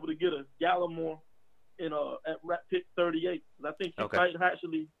to be able to get a Gallimore at pick 38. I think he might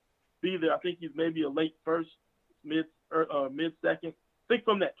actually be there. I think he's maybe a late first, mid second. I think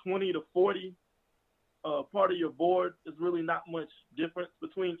from that 20 to 40 part of your board is really not much difference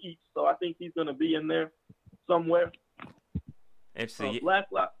between each. So I think he's going to be in there somewhere. Interesting.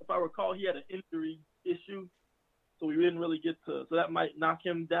 Blacklock, if I recall, he had an injury issue, so we didn't really get to. So that might knock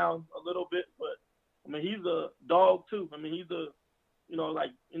him down a little bit. But I mean, he's a dog too. I mean, he's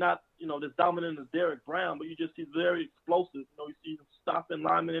not as dominant as Derek Brown, but he's very explosive. You see him stopping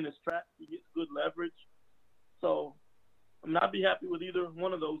linemen in his tracks. He gets good leverage. So I'd be happy with either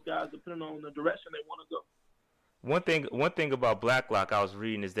one of those guys, depending on the direction they want to go. One thing about Blacklock I was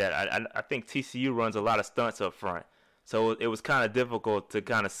reading is that I think TCU runs a lot of stunts up front, so it was kind of difficult to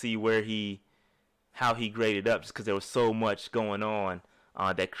kind of see how he graded up, just because there was so much going on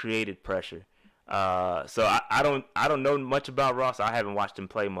that created pressure. So I don't know much about Ross. I haven't watched him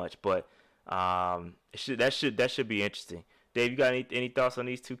play much, but that should be interesting. Dave, you got any thoughts on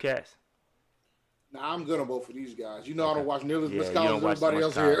these two cats? Nah, I'm good on both of these guys. I don't watch nearly as much college as everybody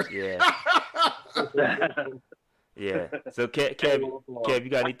else here. Yeah. Yeah. So, Kev, you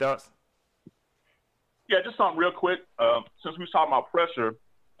got any thoughts? Yeah, just something real quick. Since we was talking about pressure,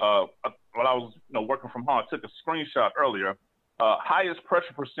 while I was working from home, I took a screenshot earlier. Highest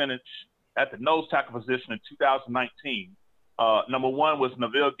pressure percentage at the nose tackle position in 2019. Number 1 was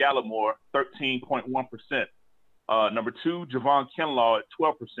Neville Gallimore, 13.1%. Number 2, Javon Kinlaw at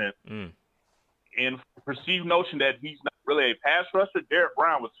 12%. And perceived notion that he's not really a pass rusher, Derek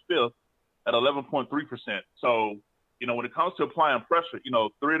Brown was 5th at 11.3%. So, when it comes to applying pressure,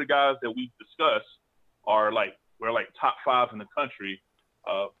 3 of the guys that we discussed are we're top 5 in the country,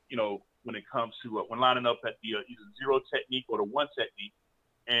 when it comes to when lining up at the either 0 technique or the 1 technique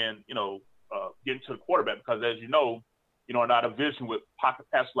and, getting to the quarterback. Because as in our division with pocket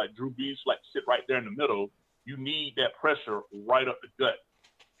passers like Drew Brees, sit right there in the middle, you need that pressure right up the gut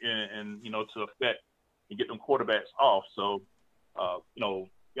and to affect and get them quarterbacks off. So,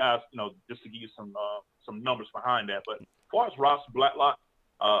 guys, just to give you some numbers behind that. But as far as Ross Blacklock,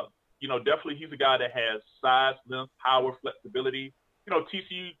 definitely he's a guy that has size, length, power, flexibility.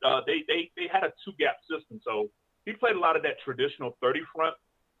 TCU, they had a 2-gap system. So he played a lot of that traditional 30 front,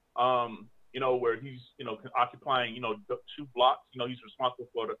 where he's, occupying, 2 blocks. He's responsible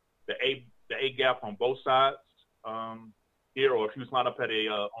for the A gap on both sides here, or if he was lined up at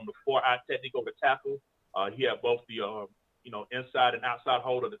on the 4-eye technique over tackle, he had both the, inside and outside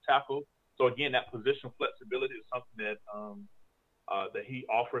hold of the tackle. So again, that position flexibility is something that that he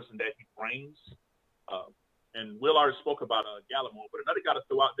offers and that he brings. And Will already spoke about Gallimore, but another guy to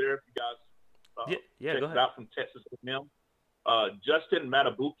throw out there, if you guys check it out from Texas A&M, Justin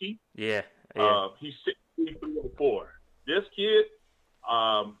Matabuki. Yeah. He's 6'3", 304. This kid,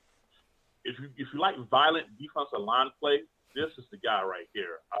 if you like violent defensive line play, this is the guy right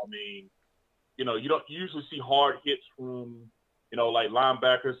here. I mean, you don't usually see hard hits from, like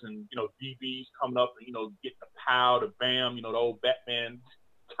linebackers and, DBs coming up and, getting the pow, the bam, the old Batman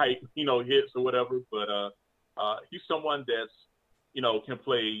type, hits or whatever. But he's someone that's, can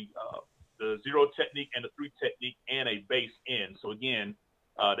play the 0 technique and the 3 technique and a base end. So again,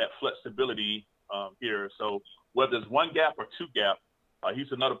 that flexibility here. So whether it's 1 gap or 2 gap,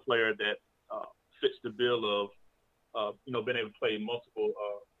 he's another player that fits the bill of, being able to play multiple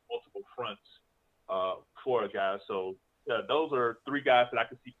fronts for a guy. So those are 3 guys that I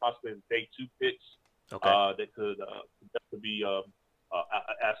could see possibly as day 2 picks. Okay. That could be an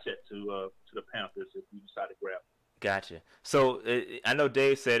asset to the Panthers if we decide to grab. Gotcha. So I know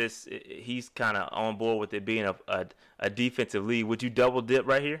Dave said he's kind of on board with it being a defensive lead. Would you double dip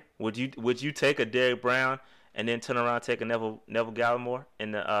right here? Would you take a Derrick Brown and then turn around and take a Neville Gallimore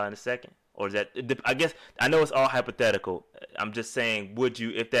in the second? Or is that, I guess, I know it's all hypothetical. I'm just saying, would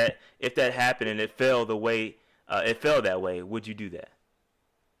you, if that happened and it fell that way, would you do that?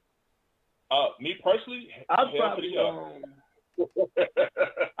 Me personally, I'd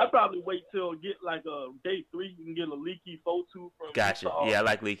probably wait till get like a day 3. You can get a Leaky Fotu from Gotcha. Utah. Yeah, I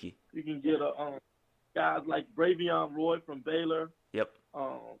like Leaky. You can get guys like Bravion Roy from Baylor. Yep.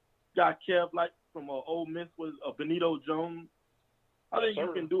 Got Kev from Ole Miss with Benito Jones. I think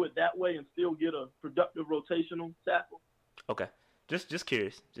you can do it that way and still get a productive rotational tackle. Okay. Just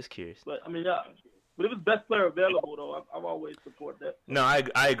curious. But I mean, but if it's best player available, though, I've always support that. No,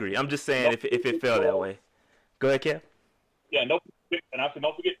 I agree. I'm just saying if it fell that way. Go ahead, Kev. Yeah, don't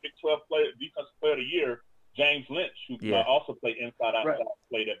forget Big 12 defensive player of the year, James Lynch, who also played inside outside,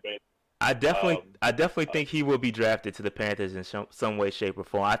 played at Baylor. I definitely think he will be drafted to the Panthers in some way, shape, or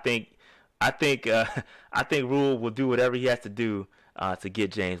form. I think Rule will do whatever he has to do to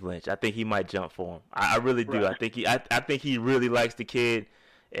get James Lynch. I think he might jump for him. I really do. Right. I think he really likes the kid,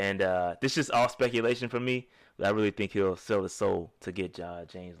 and this is all speculation for me. But I really think he'll sell his soul to get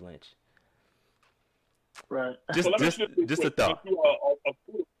James Lynch. Right. Just a thought.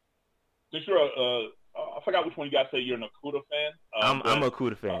 Since you're I forgot which one you guys say you're an Okudah fan. I'm a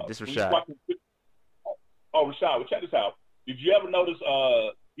Okudah fan. This is Rashad. Rashad, well, check this out. Did you ever notice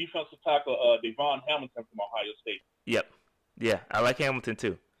defensive tackle Devon Hamilton from Ohio State? Yep. Yeah, I like Hamilton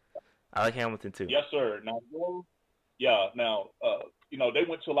too. Yes, sir. Now, they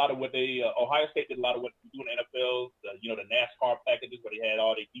went to a lot of what Ohio State did a lot of what they do in the NFL, the NASCAR packages where they had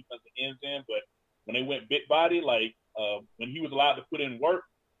all their defensive ends in. But when they went big body, when he was allowed to put in work,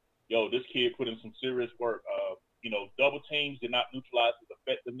 this kid put in some serious work. Double teams did not neutralize his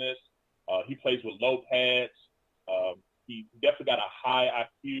effectiveness. He plays with low pads. He definitely got a high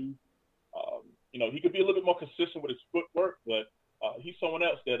IQ. He could be a little bit more consistent with his footwork, but he's someone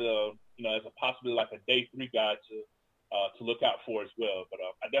else that as a possibly like a day 3 guy to look out for as well. But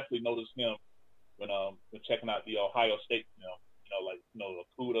I definitely noticed him when checking out the Ohio State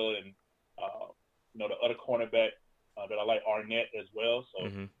Okudah and the other cornerback that I like, Arnett as well. So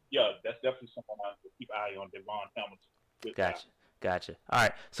that's definitely someone I have to keep an eye on. Devon Hamilton. Gotcha. All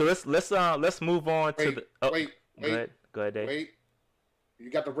right, so let's move on to the. Oh, wait. Go ahead, Dave. Wait. You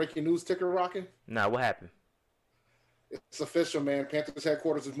got the breaking news ticker rocking? Nah, what happened? It's official, man. Panthers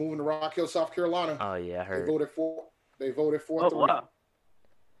headquarters is moving to Rock Hill, South Carolina. Oh yeah, I heard. They voted 4-3. Wow.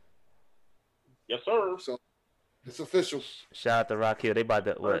 Yes, sir. So It's official. Shout out to Rock Hill. They about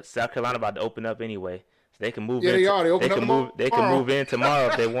to South Carolina about to open up anyway, so they can move. Yeah, in they are. They open up tomorrow. They can move in tomorrow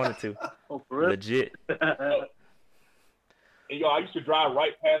if they wanted to. Oh, for real? Legit. And I used to drive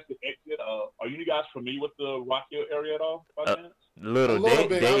right past the exit. Are you guys familiar with the Rock Hill area at all? By chance? A little bit.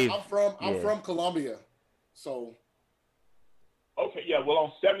 Dave, I'm from Columbia, so. Okay, yeah. Well,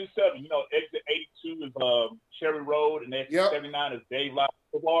 on 77, exit 82 is Cherry Road, and exit 79 is Dave Lyle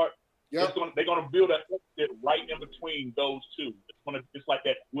Boulevard. Yep. They're gonna build an exit right in between those two. It's like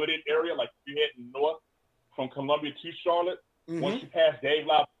that wooded area, like if you're heading north from Columbia to Charlotte. Mm-hmm. Once you pass Dave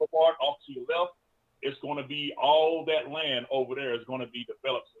Lyle Boulevard off to your left, it's going to be all that land over there is going to be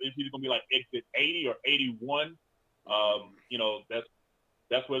developed. So it's either going to be like exit 80 or 81.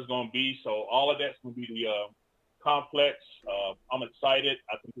 That's where it's going to be. So all of that's going to be the complex. I'm excited.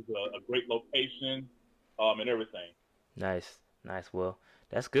 I think it's a great location and everything. Nice. Well,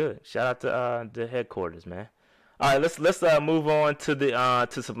 that's good. Shout out to the headquarters, man. All right, let's move on to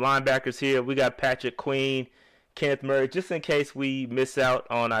to some linebackers here. We got Patrick Queen, Kenneth Murray. Just in case we miss out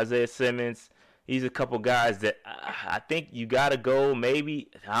on Isaiah Simmons, these are a couple guys that I think you got to go. Maybe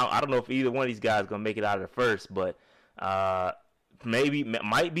I don't know if either one of these guys is gonna make it out of the first, but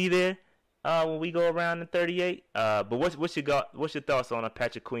might be there when we go around in 38. But what's your thoughts on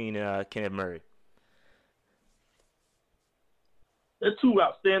Patrick Queen and Kenneth Murray? They're two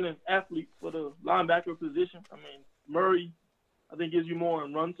outstanding athletes for the linebacker position. I mean, Murray, I think, gives you more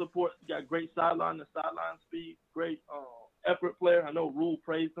in run support. He's got great sideline-to-sideline speed, great effort player. I know Rule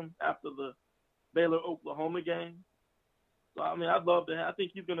praised him after the Baylor-Oklahoma game. So, I mean, I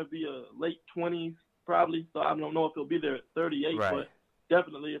think he's going to be a late 20s probably. So, I don't know if he'll be there at 38, right. But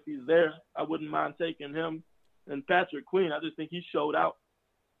definitely if he's there, I wouldn't mind taking him. And Patrick Queen, I just think he showed out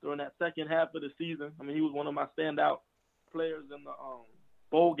during that second half of the season. I mean, he was one of my standout players in the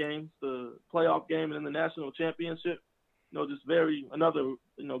bowl games, the playoff game, and in the national championship. Just another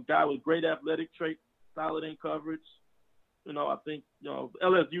guy with great athletic traits, solid in coverage. I think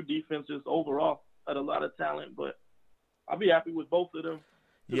LSU defense just overall had a lot of talent, but I'll be happy with both of them.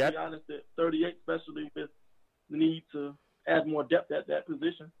 To be honest, at 38, especially with the need to add more depth at that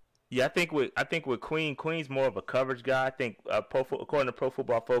position. Yeah, I think with Queen's more of a coverage guy. I think according to Pro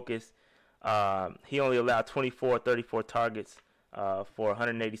Football Focus, he only allowed 34 targets for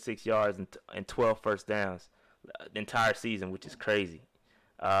 186 yards and 12 first downs the entire season, which is crazy.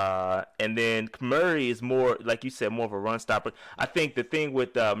 And then Murray is more, like you said, more of a run stopper. I think the thing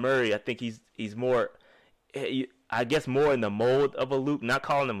with Murray, I think he's more, I guess, more in the mold of a Luke. Not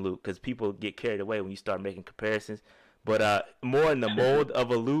calling him Luke because people get carried away when you start making comparisons. But more in the mold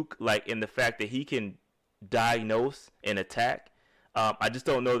of a Luke, like in the fact that he can diagnose and attack. I just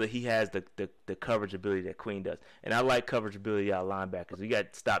don't know that he has the coverage ability that Queen does. And I like coverage ability out of linebackers. We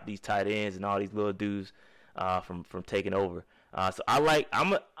got to stop these tight ends and all these little dudes from taking over. So I'm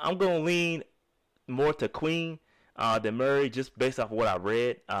gonna lean more to Queen than Murray, just based off of what I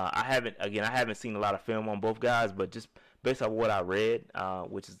read. I haven't seen a lot of film on both guys, but just based off what I read,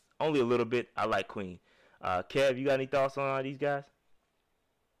 which is only a little bit, I like Queen. Kev, you got any thoughts on these guys?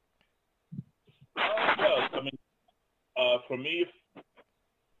 Yeah, I mean, for me,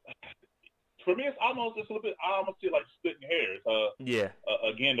 it's almost just a little bit. I almost feel like splitting hairs.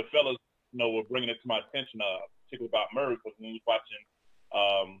 Again, the fellas, were bringing it to my attention, particularly about Murray, because when we was watching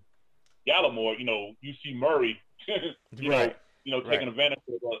Gallimore, you see Murray, right. taking advantage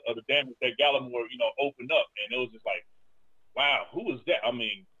of the damage that Gallimore, opened up, and it was just like, wow, who was that? I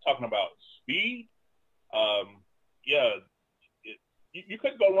mean, talking about speed. You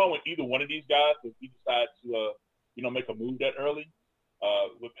couldn't go wrong with either one of these guys if you decide to, make a move that early.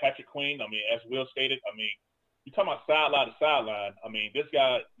 With Patrick Queen, I mean, as Will stated, I mean, you're talking about sideline to sideline. I mean, this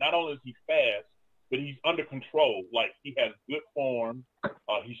guy, not only is he fast, but he's under control. Like, he has good form.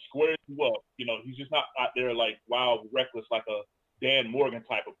 He squares you up. He's just not out there like wild, reckless, like a Dan Morgan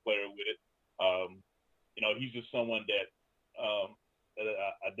type of player with it. He's just someone that I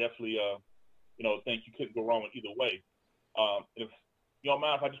definitely, think you couldn't go wrong with either way. If you don't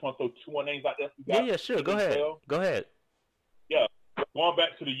mind if I just want to throw two more names out there. Yeah, sure. Go ahead. Yeah. Going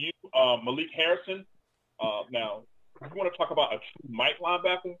back to the U, Malik Harrison. Now, if you want to talk about a true Mike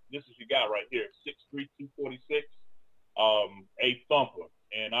linebacker, this is your guy right here, 6'3", 246, a thumper.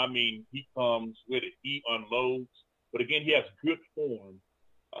 And, I mean, he comes with it. He unloads. But, again, he has good form,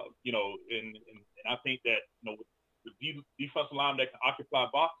 and I think that, with the defensive line that can occupy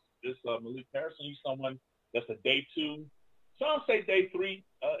box, this Malik Harrison, he's someone that's a day 2. Some say day 3.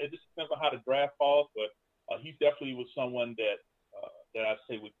 It just depends on how the draft falls. But he's definitely with someone that I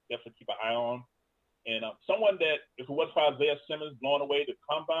say we definitely keep an eye on. And someone that, if it wasn't for Isaiah Simmons blowing away the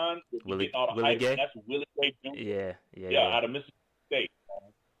combine, with getting all the hype, that's Willie Gay. Dante Jr. Yeah. Out of Mississippi State,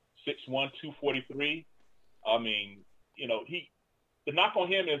 6'1", 243. I mean, the knock on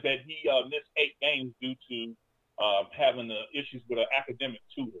him is that he missed 8 games due to having the issues with an academic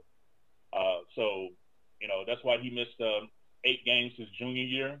tutor. So that's why he missed 8 games his junior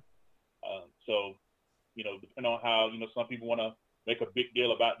year. So depending on how some people want to make a big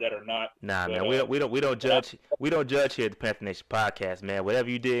deal about that or not. Nah, but, man, we don't judge. We don't judge here at the Panther Nation podcast, man. Whatever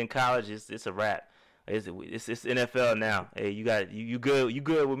you did in college, it's a wrap. It's NFL now. Hey, you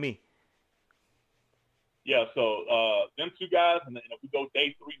good with me? Yeah. So them 2 guys, and if we go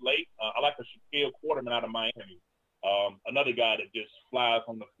day 3 late, I like the Shaquille Quarterman out of Miami. Another guy that just flies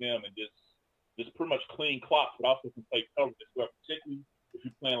on the film and just pretty much clean clocks, but also can play coverage as well, particularly if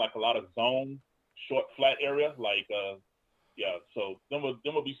you're playing like a lot of zone, short, flat area, like so then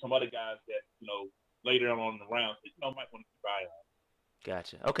will be some other guys that later on in the rounds that might want to keep eye on.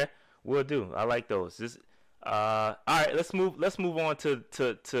 Gotcha. Okay, we'll do. I like those. All right, let's move on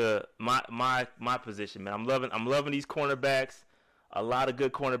to my position, man. I'm loving these cornerbacks. A lot of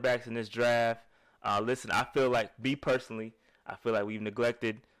good cornerbacks in this draft. Listen, I feel like we've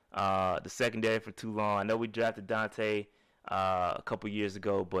neglected the secondary for too long. I know we drafted Dante a couple years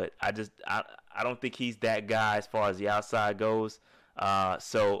ago, but I don't think he's that guy as far as the outside goes.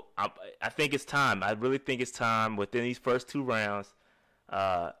 So I think it's time. I really think it's time within these first 2 rounds,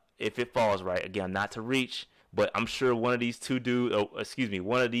 if it falls right. Again, not to reach, but I'm sure one of these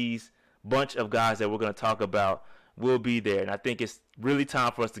one of these bunch of guys that we're going to talk about will be there, and I think it's really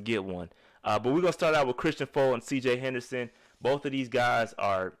time for us to get one. But we're going to start out with Christian Fulton and C.J. Henderson. Both of these guys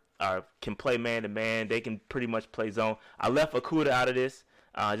can play man-to-man. They can pretty much play zone. I left Okudah out of this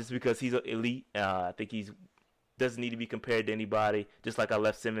just because he's elite. I think he doesn't need to be compared to anybody, just like I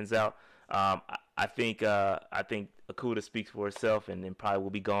left Simmons out. I think Okudah speaks for itself and then probably will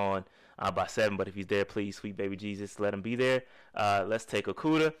be gone by 7. But if he's there, please, sweet baby Jesus, let him be there. Let's take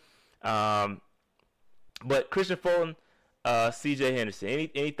Okudah. But Christian Fulton, C.J. Henderson.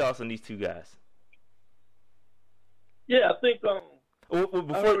 Any thoughts on these 2 guys? Yeah, I think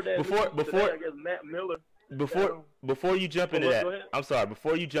before I guess Matt Miller. Before you jump into that, I'm sorry.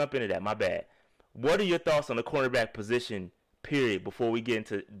 Before you jump into that, my bad. What are your thoughts on the cornerback position? Period. Before we get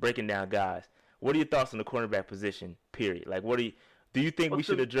into breaking down guys, what are your thoughts on the cornerback position? Period. Like, do you think we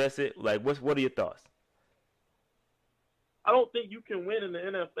should address it? Like, what are your thoughts? I don't think you can win in the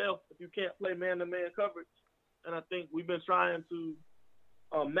NFL if you can't play man-to-man coverage. And I think we've been trying to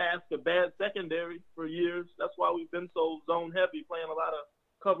mask a bad secondary for years. That's why we've been so zone-heavy, playing a lot of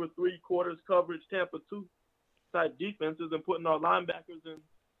cover 3 quarters coverage, Tampa 2 type defenses, and putting our linebackers in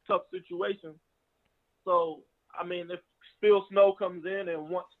tough situations. So, I mean, if Phil Snow comes in and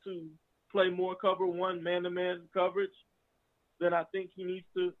wants to play more cover 1 man-to-man coverage, then I think he needs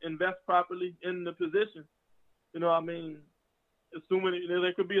to invest properly in the position. Assuming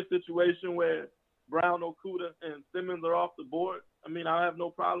there could be a situation where Brown, Okudah, and Simmons are off the board. I mean, I have no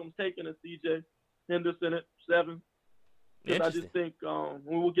problems taking a C.J. Henderson at 7. I just think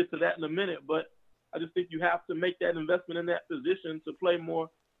we will get to that in a minute, but I just think you have to make that investment in that position to play more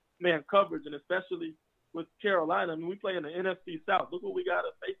man coverage, and especially with Carolina. I mean, we play in the NFC South. Look what we got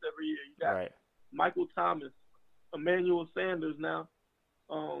to face every year. You got Michael Thomas, Emmanuel Sanders now,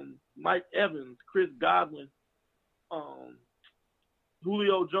 Mike Evans, Chris Godwin,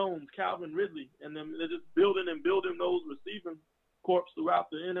 Julio Jones, Calvin Ridley, and then they're just building those receiving corps throughout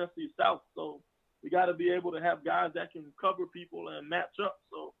the NFC South. So we got to be able to have guys that can cover people and match up.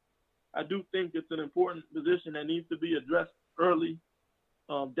 So I do think it's an important position that needs to be addressed early,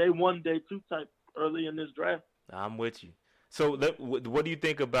 day 1, day 2 type early in this draft. I'm with you. So what do you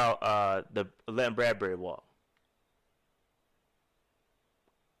think about the letting Bradbury walk?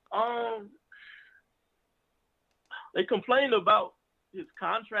 They complained about his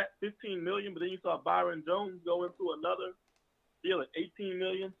contract, $15 million, but then you saw Byron Jones go into another deal at $18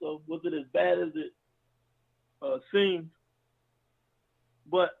 million. So was it as bad as it seemed?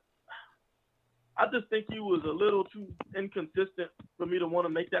 But I just think he was a little too inconsistent for me to want to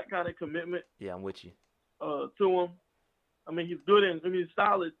make that kind of commitment. Yeah, I'm with you. To him. I mean, he's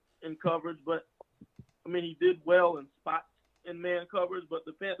solid in coverage, but I mean, he did well in spots in man coverage, but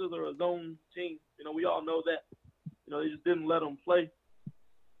the Panthers are a zone team. We all know that. They just didn't let him play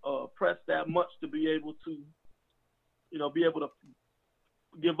press that much to be able to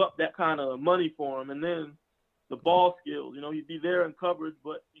give up that kind of money for him. And then the ball skills, he'd be there in coverage,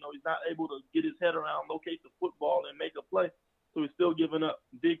 but, he's not able to get his head around, locate the football, and make a play. So he's still giving up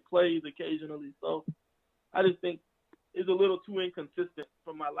big plays occasionally. So I just think it's a little too inconsistent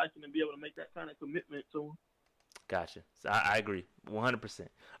for my liking to be able to make that kind of commitment to him. Gotcha. So I agree 100%.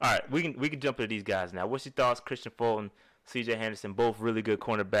 All right, we can jump into these guys now. What's your thoughts? Christian Fulton, C.J. Henderson, both really good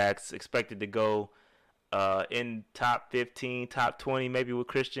cornerbacks. Expected to go in top 15, top 20, maybe with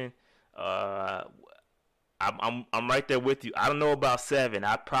Christian. I'm right there with you. I don't know about 7.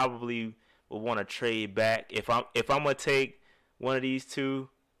 I probably would want to trade back if I'm gonna take one of these two,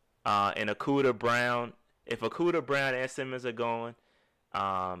 and Okudah Brown. If Okudah Brown and Simmons are going,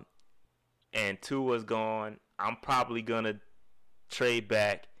 and Tua's gone, I'm probably gonna trade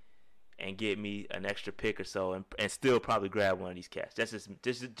back and get me an extra pick or so, and still probably grab one of these cats. That's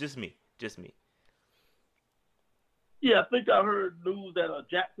just me. Yeah, I think I heard news that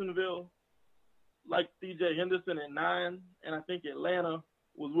Jacksonville liked C.J. Henderson at 9, and I think Atlanta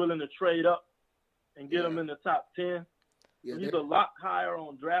was willing to trade up and get him in the top 10. Yeah, he's a lot higher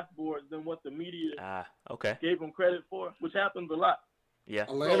on draft boards than what the media gave him credit for, which happens a lot. Yeah,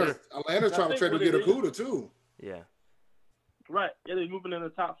 Atlanta's trying to trade to get Okudah too. Yeah, right. Yeah, they're moving in the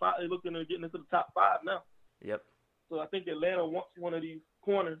top 5. They're looking at getting into the top 5 now. Yep. So I think Atlanta wants one of these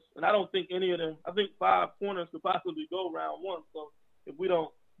corners, and I don't think any of them. I think 5 corners could possibly go round 1. So if we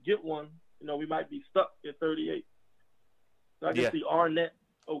don't get one, we might be stuck at 38. So I can see Arnett,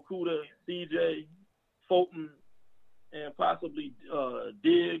 Okudah, CJ, Fulton, and possibly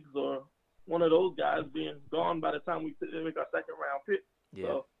Diggs or one of those guys being gone by the time we make our second round pick. Yeah.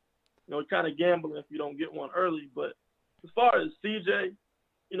 So, it's kind of gambling if you don't get one early. But as far as CJ,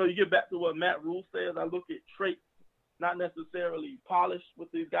 you get back to what Matt Rule says. I look at traits, not necessarily polish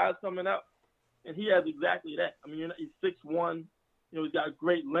with these guys coming out. And he has exactly that. I mean, he's 6'1". He's got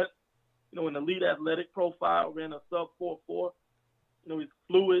great length. An elite athletic profile, ran a sub 4.4. He's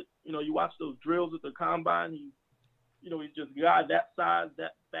fluid. You watch those drills at the combine. He's just a guy that size,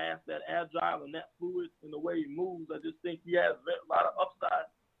 that fast, that agile, and that fluid in the way he moves. I just think he has a lot of upside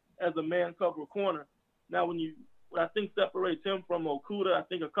as a man cover corner. Now, what I think separates him from Okudah, I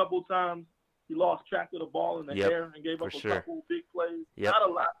think a couple times he lost track of the ball in the air and gave up a couple big plays. Not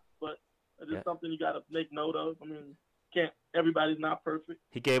a lot, but it's just something you got to make note of. I mean, everybo's not perfect.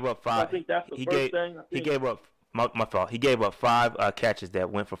 He gave up 5. So I think that's the first thing. He gave up my fault. He gave up 5 catches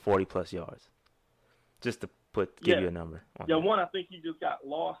that went for 40+ yards. Just to give you a number. One, I think he just got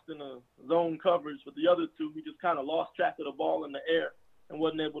lost in the zone coverage, but the other 2, he just kind of lost track of the ball in the air and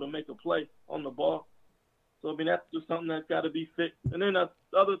wasn't able to make a play on the ball. So, I mean, that's just something that's got to be fixed. And then the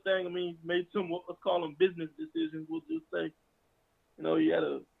other thing, I mean, he made some, let's call them business decisions, we'll just say. He had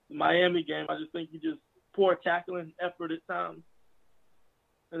a Miami game. I just think he just poor tackling effort at times.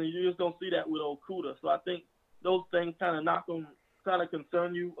 And you just don't see that with Okudah. So I think those things kind of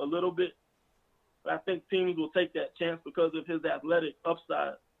concern you a little bit. But I think teams will take that chance because of his athletic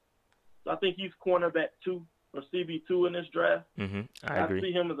upside. So I think he's cornerback 2 or CB2 in this draft. Mm-hmm. I agree.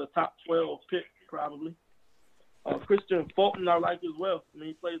 see him as a top 12 pick probably. Christian Fulton I like as well. I mean,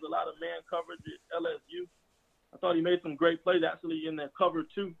 he plays a lot of man coverage at LSU. I thought he made some great plays actually in that cover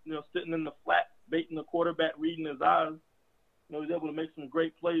 2, sitting in the flat, baiting the quarterback, reading his eyes. He's able to make some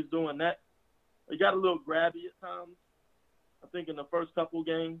great plays doing that. He got a little grabby at times. I think in the first couple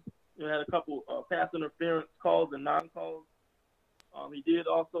games, he had a couple pass interference calls and non-calls. He did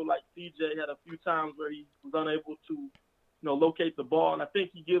also, like CJ, had a few times where he was unable to, locate the ball. And I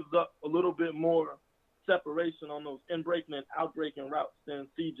think he gives up a little bit more separation on those in-breaking and out-breaking routes than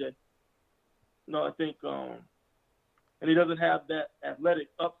CJ. I think and he doesn't have that athletic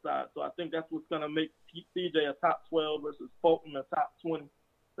upside. So I think that's what's going to make CJ a top 12 versus Fulton a top 20.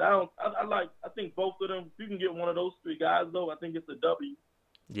 So I think both of them, if you can get one of those 3 guys, though, I think it's a W.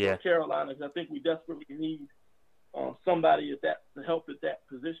 Yeah. For Carolina, because I think we desperately need somebody to help at that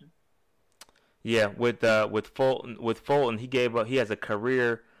position. Yeah, with Fulton, he has a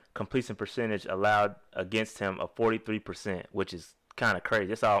career completion percentage allowed against him of 43%, which is kind of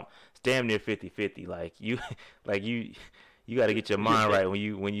crazy. It's damn near 50-50. You got to get your mind right when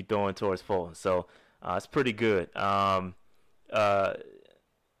you throwing towards Fulton. So it's pretty good. Kev,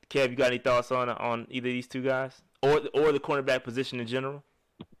 you got any thoughts on either of these 2 guys or the cornerback position in general?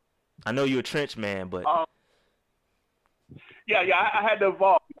 I know you're a trench man, but I had to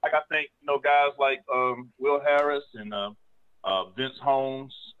evolve. Like I think guys like Will Harris and Vince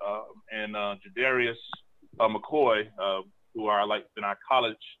Holmes and Jadarius McCoy, who are been our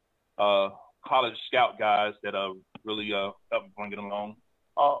college scout guys that really helped bring it along.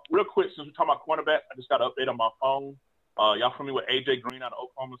 Real quick, since we're talking about cornerback, I just got an update on my phone. Y'all familiar with AJ Green out of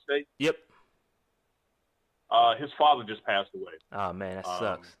Oklahoma State? Yep. His father just passed away. Oh man, that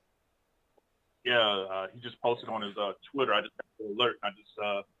sucks. Yeah, he just posted on his Twitter. I just got the alert. I just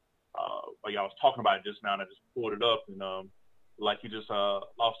I was talking about it just now, and I just pulled it up, and he just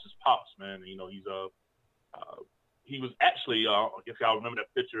lost his pops, man. He's he was actually, if y'all remember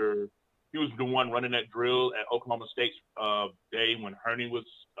that picture, he was the one running that drill at Oklahoma State's day when Hurney was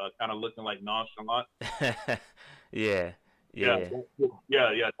kind of looking like nonchalant. Yeah. Yeah.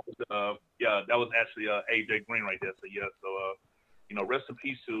 That was actually AJ Green right there. So rest in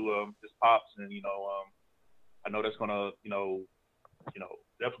peace to his pops, and I know that's gonna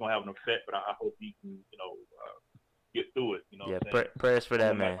that's gonna have an effect, but I hope he can get through it. Prayers for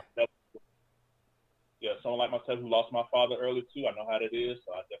that man. Someone like myself who lost my father early too. I know how that is,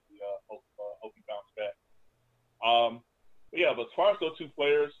 so I definitely hope he bounce back. But as far as those two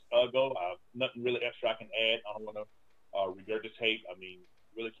players go, nothing really extra I can add. I don't want to regurgitate. I mean,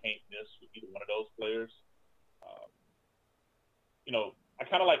 really can't miss with either one of those players. I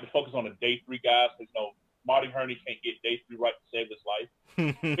kind of like to focus on the day three guys because Marty Hurney can't get day three right to save his life.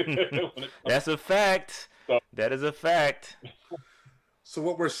 That's a fact. That is a fact. So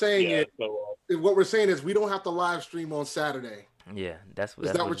what we're saying is we don't have to live stream on Saturday. Yeah, is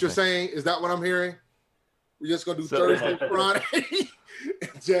that what you're saying? Is that what I'm hearing? We're just gonna do Thursday, Friday,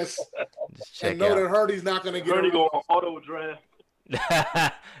 and just check know out. that Hurney's not gonna get Hurney go on auto draft.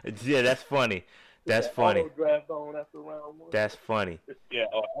 Yeah, that's funny. That's funny. Auto draft on after round one. That's funny. Yeah,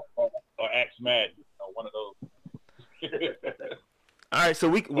 or Axe Madden, one of those. All right,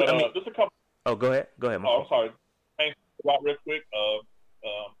 so just a couple. Oh, go ahead. I'm sorry. Thanks about real quick.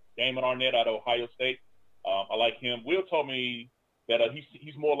 Damon Arnett out of Ohio State. I like him. Will told me that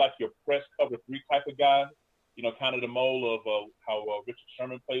he's more like your press cover 3 type of guy. Kind of the mold of how Richard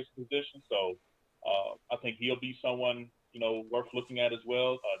Sherman plays position. So I think he'll be someone worth looking at as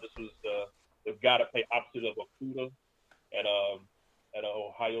well. This was the guy to play opposite of Okuda at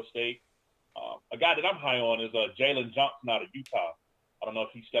Ohio State. A guy that I'm high on is Jalen Johnson out of Utah. I don't know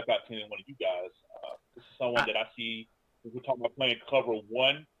if he stepped out to any one of you guys. This is someone that I see. If we're talking about playing cover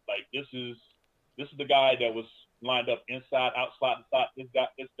 1, like this is the guy that was lined up inside, outside, inside.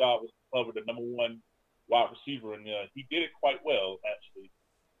 This guy was covered the number 1 wide receiver, and he did it quite well actually.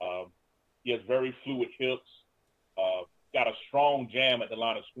 He has very fluid hips. Got a strong jam at the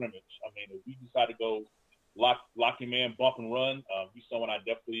line of scrimmage. I mean, if we decide to go lock him in, bump and run, he's someone I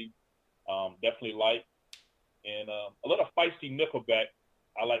definitely like. And a little feisty nickelback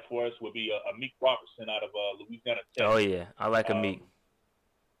I like for us would be Amik Robertson out of Louisiana Tech. Oh yeah, I like Amik.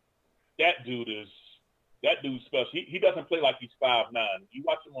 That dude's special. He doesn't play like he's 5'9". You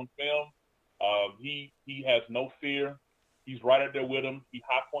watch him on film, he has no fear. He's right up there with him. He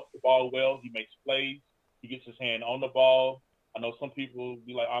high points the ball well. He makes plays. He gets his hand on the ball. I know some people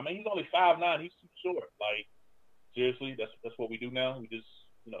be like, "Oh man, he's only 5'9". He's too short." Like seriously, that's what we do now. We just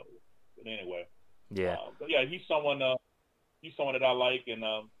But anyway. Yeah. But yeah, he's someone that I like, and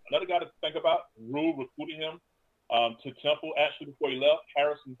another guy to think about. Rule recruited him to Temple actually before he left.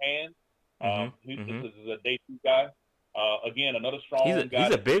 Harrison Hand. This is a day 2 guy. Again, another strong guy.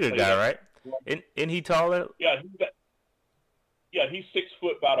 He's a bigger guy, right? Isn't he taller? Yeah, he's 6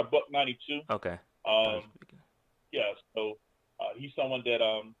 foot, about $192. Okay. So he's someone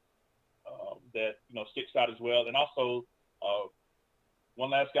that sticks out as well, and also one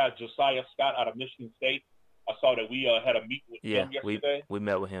last guy, Josiah Scott out of Michigan State. I saw that we had a meet with him yesterday. we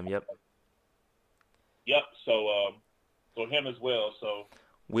met with him. Yep. Yep. So him as well. So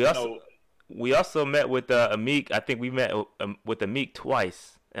we also met with Amik. I think we met with Amik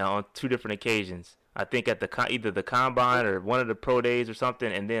twice on 2 different occasions. I think at either the combine or one of the pro days or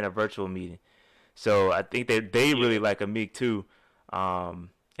something, and then a virtual meeting. So I think they really like Amik too, and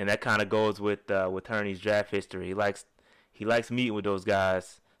that kind of goes with Hurney's draft history. He likes meeting with those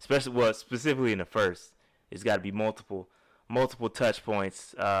guys, specifically in the first. It's got to be multiple touch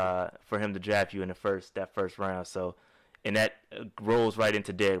points for him to draft you in that first round. So, and that rolls right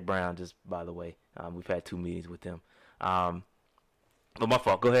into Derek Brown. Just by the way, we've had 2 meetings with him. But my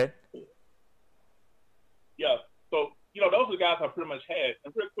fault. Go ahead. Yeah. So those are the guys I pretty much had.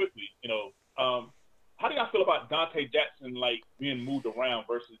 And real quickly, how do y'all feel about Dante Jackson being moved around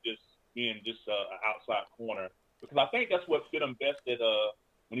versus just being an outside corner? Because I think that's what fit him best at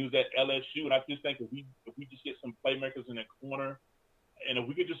when he was at LSU, and I just think if we just get some playmakers in the corner, and if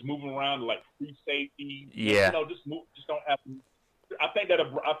we could just move him around to free safety, just don't have to. I think that'll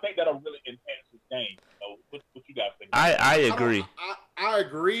really enhance his game. What you guys think? I agree. I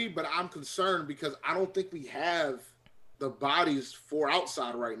agree, but I'm concerned because I don't think we have the bodies for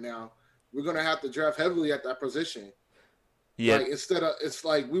outside right now. We're gonna have to draft heavily at that position. Yeah. It's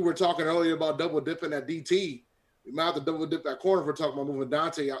like we were talking earlier about double dipping at DT. We might have to double dip that corner if we're talking about moving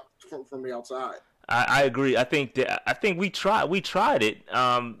Dante out from the outside. I agree. I think we tried it.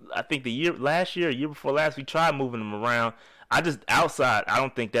 I think year before last, we tried moving him around. I just outside. I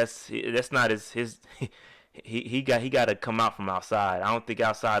don't think that's not his he got to come out from outside. I don't think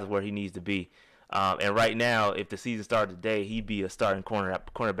outside is where he needs to be. And right now, if the season started today, he'd be a starting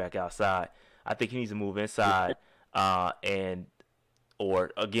cornerback outside. I think he needs to move inside, or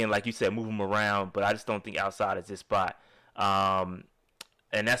again, like you said, move him around. But I just don't think outside is his spot. And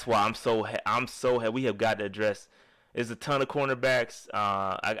that's why we have got to address. There's a ton of cornerbacks.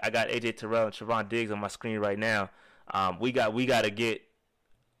 I got AJ Terrell and Trevon Diggs on my screen right now. We got to get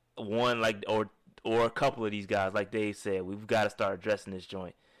one or a couple of these guys, like Dave said. We've got to start addressing this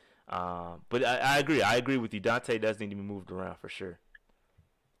joint. But I agree. I agree with you. Dante does need to be moved around for sure.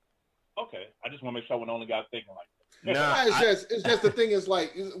 Okay, I just want to make sure we're the only guy thinking like that. Nah, it's just the thing is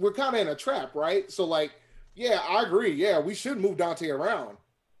like we're kind of in a trap, right? So like, yeah, I agree. Yeah, we should move Dante around,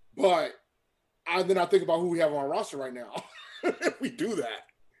 but then I think about who we have on our roster right now. If we do that,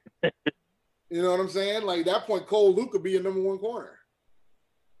 you know what I'm saying? Like at that point, Cole Luke could be a number one corner.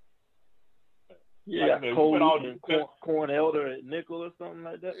 Yeah, like, Cole Corn Elder at nickel or something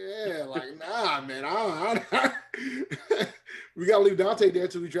like that. Yeah, like nah, man. We gotta leave Dante there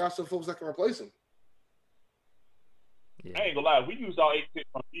until we draft some folks that can replace him. Yeah. I ain't gonna lie. If we used all 8 picks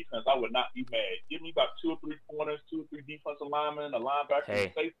on defense, I would not be mad. Give me about 2 or 3 corners, 2 or 3 defensive linemen, a linebacker,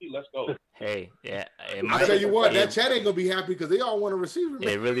 and safety. Let's go. Hey, yeah. I tell you what, that chat ain't gonna be happy because they all want a receiver. Man.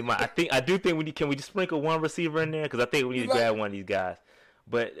 It really might. I do think we need. Can we just sprinkle one receiver in there? Because I think we need to grab one of these guys.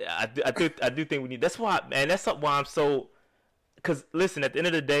 But I do think we need. That's why, man. That's why I'm so. Because listen, at the end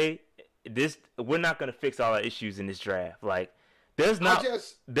of the day, we're not gonna fix all our issues in this draft. Like, there's not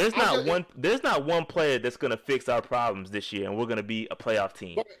one player that's gonna fix our problems this year, and we're gonna be a playoff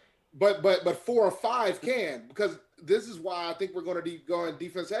team. But 4 or 5 can, because this is why I think we're gonna be going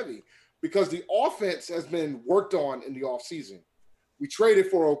defense heavy, because the offense has been worked on in the offseason. We traded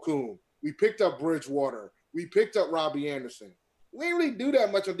for Okun. We picked up Bridgewater. We picked up Robbie Anderson. We didn't really do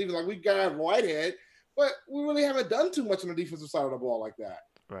that much on defense. Like, we got Whitehead, but we really haven't done too much on the defensive side of the ball like that.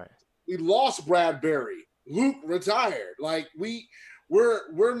 Right. We lost Bradbury. Luke retired. Like, we gotta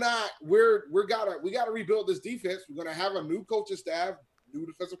rebuild this defense. We're gonna have a new coaching staff, new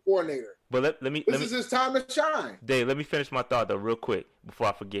defensive coordinator. But this is his time to shine. Dave, let me finish my thought though, real quick before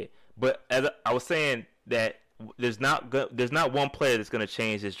I forget. But as I was saying that there's not one player that's gonna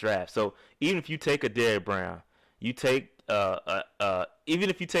change this draft. So even if you take a Derrick Brown, you take even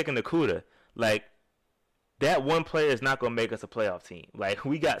if you take a Nakuda, like, that one player is not gonna make us a playoff team. Like,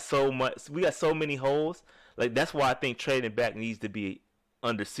 we got so many holes. Like, that's why I think trading back needs to be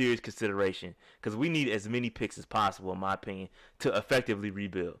under serious consideration, because we need as many picks as possible, in my opinion, to effectively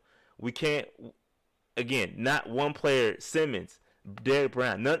rebuild. We can't, again, not one player, Simmons, Derrick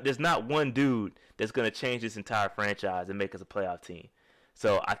Brown. There's not one dude that's gonna change this entire franchise and make us a playoff team.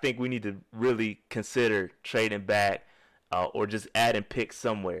 So I think we need to really consider trading back or just adding picks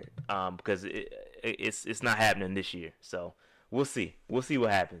somewhere, because it's not happening this year. So we'll see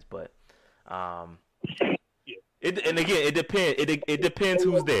what happens. But it depends. It depends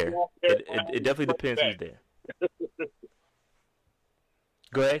who's there. It definitely depends who's there.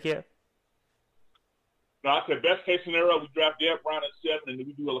 Go ahead, Kev. No, I said best case scenario, we draft Derrick Brown at 7, and then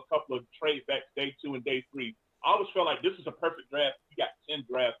we do a couple of trades back day 2 and day 3. I always felt like this is a perfect draft. We got 10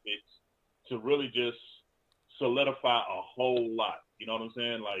 draft picks to really just solidify a whole lot. You know what I'm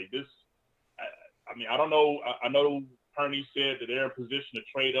saying? Like this, I mean, I don't know. I know Perney said that they're in position to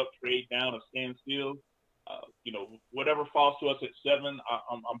trade up, trade down, or stand still. You know, whatever falls to us at 7,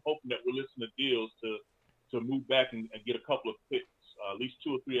 I'm hoping that we're listening to deals to move back and get a couple of picks, at least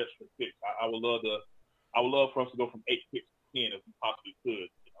 2 or 3 extra picks. I would love for us to go from 8 picks to 10 if we possibly could.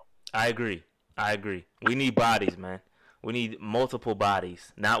 You know? I agree. We need bodies, man. We need multiple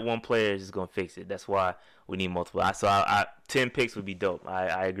bodies. Not one player is just gonna fix it. That's why we need multiple. So 10 picks would be dope.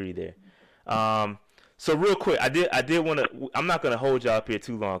 I agree there. So real quick, I did want to. I'm not gonna hold y'all up here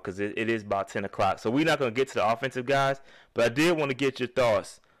too long because it is about 10 o'clock. So we're not gonna get to the offensive guys, but I did want to get your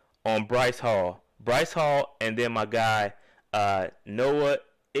thoughts on Bryce Hall, and then my guy Noah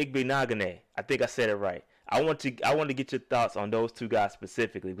Igbinoghene. I think I said it right. I want to get your thoughts on those 2 guys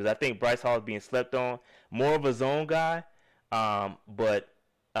specifically, because I think Bryce Hall is being slept on, more of a zone guy, but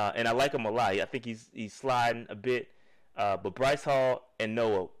and I like him a lot. I think he's sliding a bit, but Bryce Hall and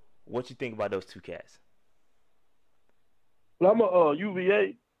Noah, what you think about those 2 cats? Well, I'm a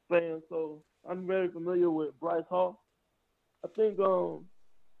UVA fan, so I'm very familiar with Bryce Hall. I think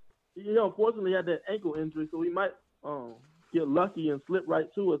unfortunately he had that ankle injury, so he might get lucky and slip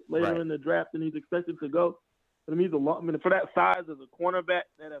right to us later in the draft than he's expected to go. But I mean, for that size as a cornerback,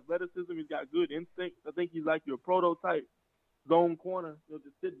 that athleticism, he's got good instincts. I think he's like your prototype zone corner. He'll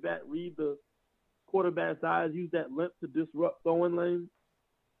just sit back, read the quarterback's eyes, use that limp to disrupt throwing lanes.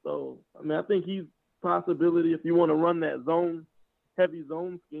 So, I mean, I think he's possibility if you want to run that heavy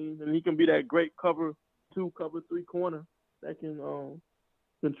zone scheme, and he can be that great cover 2, cover 3 corner that can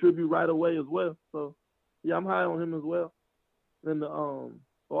contribute right away as well. So, yeah, I'm high on him as well. And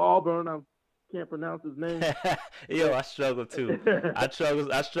for Auburn, I can't pronounce his name. Yo, I struggle too. I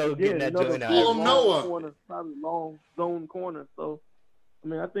struggle getting that joint out. Noah. Corner, probably long zone corner. So, I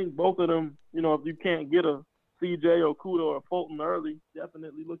mean, I think both of them, you know, if you can't get a CJ or Kudo or Fulton early,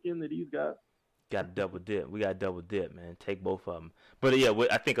 definitely look into these guys. Got to double dip. We got to double dip, man. Take both of them. But, yeah,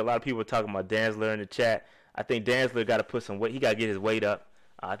 I think a lot of people are talking about Dantzler in the chat. I think Dantzler got to put some weight. He got to get his weight up.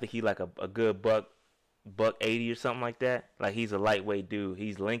 I think he like a good buck 80 or something like that. Like, he's a lightweight dude.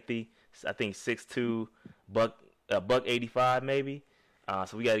 He's lengthy. I think 6'2", buck 85 maybe.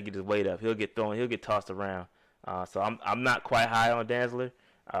 So we got to get his weight up. He'll get thrown. He'll get tossed around. So I'm not quite high on Dantzler,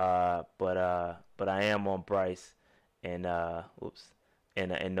 but I am on Bryce and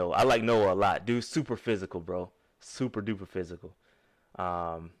and Noah. I like Noah a lot. Dude's super physical, bro. Super duper physical.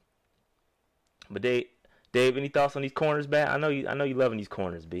 But Dave, any thoughts on these corners, man? I know you loving these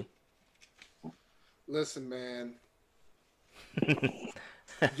corners, B. Listen, man.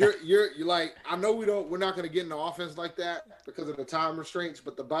 you're like, I know we're not going to get into offense like that because of the time restraints,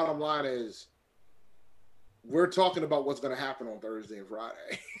 but the bottom line is we're talking about what's going to happen on Thursday and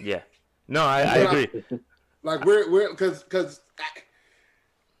Friday. Yeah. No, I agree. Like we're because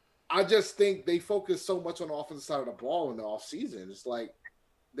I just think they focus so much on the offensive side of the ball in the offseason. It's like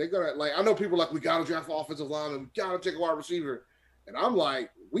they're gonna I know people are like, we gotta draft offensive line and we gotta take a wide receiver. And I'm like,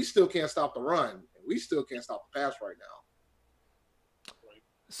 we still can't stop the run and we still can't stop the pass right now.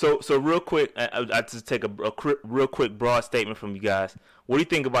 So real quick, I just take a real quick broad statement from you guys. What do you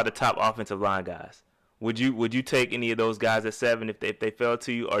think about the top offensive line guys? Would you take any of those guys at 7 if they fell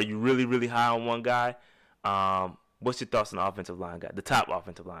to you? Are you really, really high on one guy? What's your thoughts on the offensive line guy, the top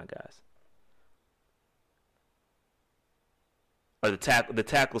offensive line guys, or the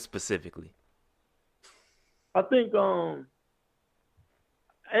tackle specifically? I think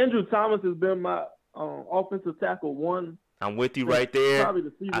Andrew Thomas has been my offensive tackle 1. I'm with you right there. Probably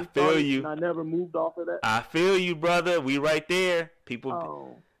the season I feel you. I never moved off of that. I feel you, brother. We right there.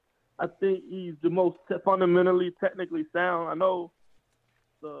 People. I think he's the most fundamentally, technically sound. I know.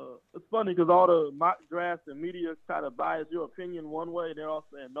 It's funny because all the mock drafts and media try to bias your opinion one way. They're all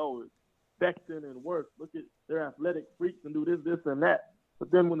saying, no, it's Becton and Wirfs. Look at their athletic freaks and do this, and that.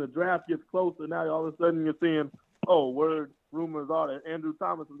 But then when the draft gets closer, now all of a sudden you're seeing, rumors are that Andrew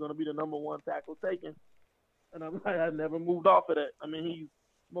Thomas is going to be the number 1 tackle taken. And I'm like, I never moved off of that. I mean, he's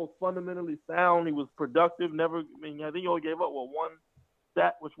most fundamentally sound. He was productive. I think he only gave up, 1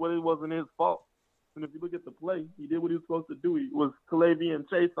 sack, which wasn't his fault. And if you look at the play, he did what he was supposed to do. He was Calavian and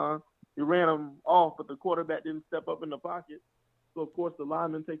Chason. He ran him off, but the quarterback didn't step up in the pocket. So, of course, the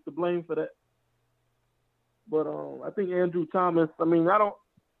lineman takes the blame for that. But I think Andrew Thomas, I mean, I don't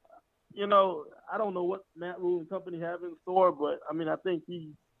know what Matt Rule and company have in store, but, I mean, I think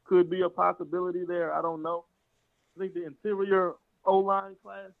he could be a possibility there. I don't know. I think the interior O-line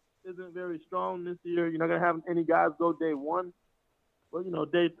class isn't very strong this year. You're not going to have any guys go day 1. Well,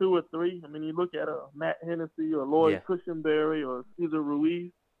 day 2 or 3. I mean, you look at Matt Hennessy or Lloyd Cushenberry or Cesar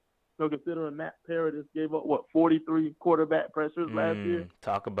Ruiz. Considering Matt Paradis gave up 43 quarterback pressures last year.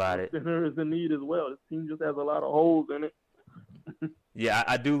 Talk about it. Center is in need as well. This team just has a lot of holes in it. Yeah,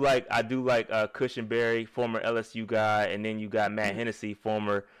 I do like Cushenberry, former LSU guy, and then you got Matt Hennessy,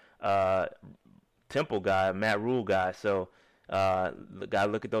 former Temple guy, Matt Rule guy. So, gotta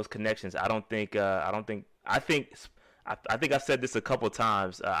look at those connections. I think I've said this a couple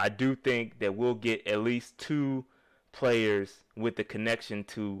times. I do think that we'll get at least 2 players with the connection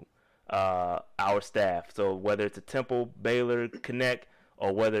to our staff. So whether it's a Temple Baylor connect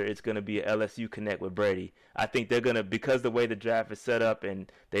or whether it's going to be a LSU connect with Brady, I think they're going to, because the way the draft is set up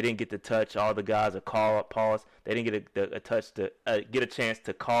and they didn't get to touch all the guys or call up pause. They didn't get get a chance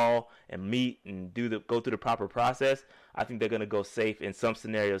to call and meet and go through the proper process. I think they're going to go safe in some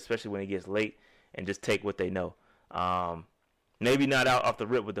scenarios, especially when it gets late, and just take what they know. Maybe not out off the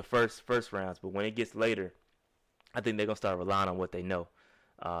rip with the first rounds, but when it gets later, I think they're gonna start relying on what they know,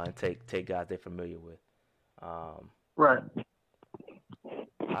 and take guys they're familiar with. Right.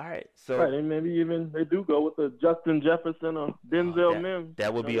 All right. So. Right, and maybe even they do go with a Justin Jefferson or Denzel Mims.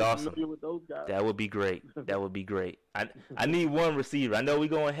 That would be awesome. With those guys. That would be great. That would be great. I need one receiver. I know we're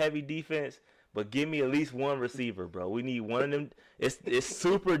going heavy defense, but give me at least one receiver, bro. We need one of them. It's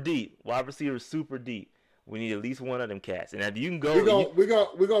super deep. Wide receiver is super deep. We need at least one of them cats. And if you can go,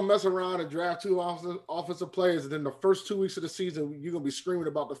 we're gonna mess around and draft 2 offensive players, and then the first 2 weeks of the season, you're gonna be screaming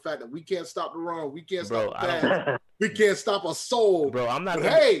about the fact that we can't stop the run, we can't stop the pass, we can't stop a soul. Bro, I'm not.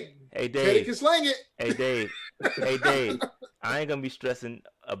 But hey, Hey Teddy Dave. can sling it. Hey Dave. Hey Dave. I ain't gonna be stressing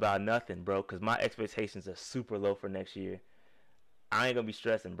about nothing, bro, because my expectations are super low for next year. I ain't gonna be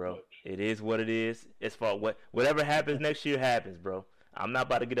stressing, bro. It is what it is. As far whatever happens next year happens, bro. I'm not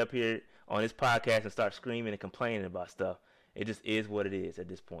about to get up here on this podcast and start screaming and complaining about stuff. It just is what it is at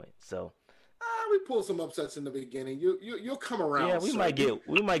this point. So We pulled some upsets in the beginning. You'll come around. yeah, we sir. might get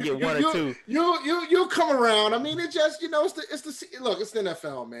one or two. You'll come around. I mean, it just it's the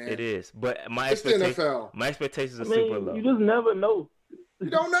NFL, man. It is, but my It's the NFL. expectations are I mean, super low. you just never know. You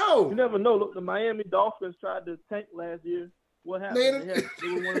don't know. You never know. Look, the Miami Dolphins tried to tank last year. What happened? Man. They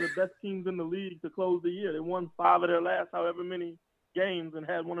were one of the best teams in the league to close the year. They won 5 of their last however many games and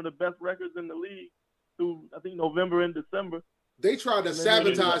had one of the best records in the league through, I think, November and December. They tried to And then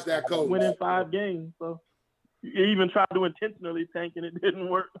they sabotage that coach. winning 5 games. So you even tried to intentionally tank and it didn't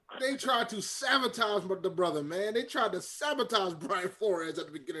work. They tried to sabotage the brother, man. They tried to sabotage Brian Flores at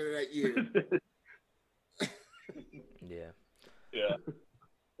the beginning of that year. Yeah. Yeah.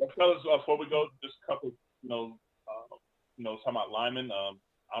 Well, fellas, before we go, just a couple, talking about linemen.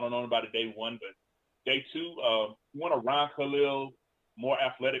 I don't know about day one, but day two, you want a Ron Khalil, more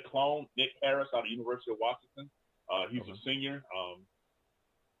athletic clone, Nick Harris out of the University of Washington. He's a senior.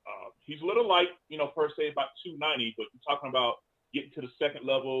 He's a little light, per se, about 290, but you're talking about getting to the second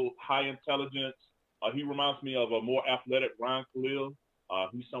level, high intelligence. He reminds me of a more athletic Ron Khalil.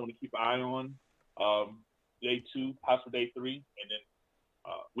 He's someone to keep an eye on. Day two, possibly day three, and then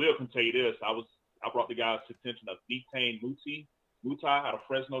Will can tell you this. I brought the guys' attention of Detained Mutai out of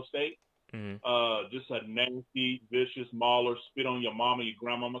Fresno State. Mm-hmm. Just a nasty, vicious mauler, spit on your mama, your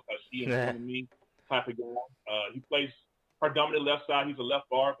grandmama, because she in front of me type of guy. He plays predominantly left side. He's a left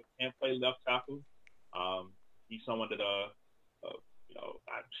guard, but can play left tackle. He's someone that I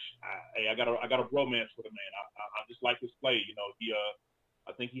got a bromance with him, man. I just like his play.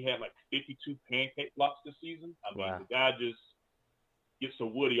 I think he had like 52 pancake blocks this season. I mean, The guy just gets so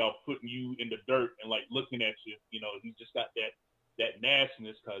woody off putting you in the dirt and like looking at you. He's just got that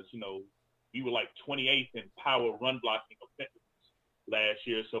nastiness because we were like 28th in power run blocking effectiveness last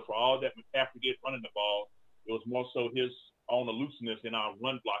year. So for all that McCaffrey did running the ball, it was more so his own elusiveness in our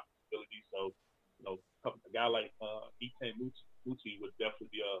run blocking ability. So a guy like Detained Mutai would definitely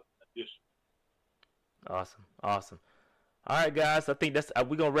be an addition. Awesome. All right, guys. I think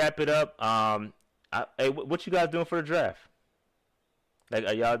we're gonna wrap it up. Hey, what you guys doing for the draft? Like,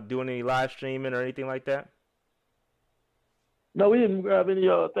 are y'all doing any live streaming or anything like that? No, we didn't grab any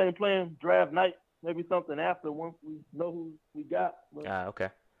thing playing draft night. Maybe something after once we know who we got. Okay.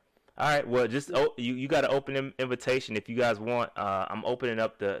 All right. Well, just you got an open invitation if you guys want. I'm opening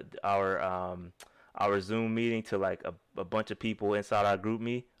up our Zoom meeting to like a bunch of people inside our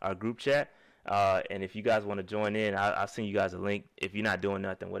group chat. And if you guys want to join in, I'll send you guys a link. If you're not doing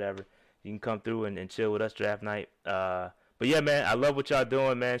nothing, whatever, you can come through and chill with us draft night. But yeah, man, I love what y'all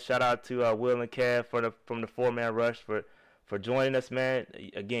doing, man. Shout out to Will and Kev from the 4-Man Rush for joining us, man.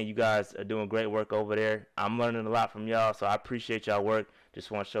 Again, you guys are doing great work over there. I'm learning a lot from y'all, so I appreciate y'all work. Just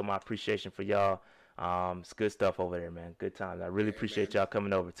want to show my appreciation for y'all. It's good stuff over there, man. Good times. I really appreciate y'all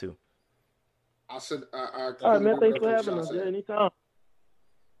coming over too. I said, all right, man. Thanks for having us. Yeah, anytime.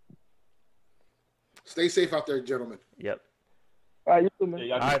 Stay safe out there, gentlemen. Yep. All right, you too,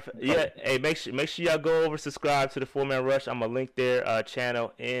 man. All right, yeah. Hey, make sure y'all go over, subscribe to the 4-Man Rush. I'm gonna link their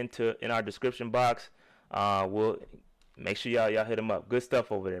channel in our description box. We'll make sure y'all hit them up. Good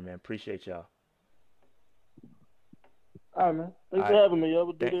stuff over there, man. Appreciate y'all. All right, man. Thanks for having me. All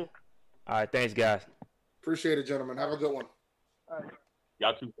right, thanks, guys. Appreciate it, gentlemen. Have a good one. All right.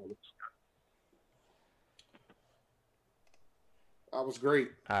 Y'all too, fellas. That was great.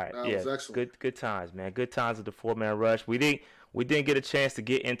 All right, that was excellent. Good times, man. Good times with the 4-Man Rush. We didn't get a chance to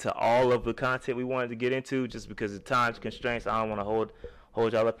get into all of the content we wanted to get into just because of time constraints. I don't want to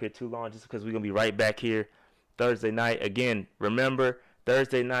hold y'all up here too long just because we're gonna be right back here Thursday night. Again, remember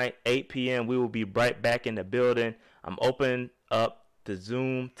Thursday night, 8 p.m. We will be right back in the building. I'm opening up the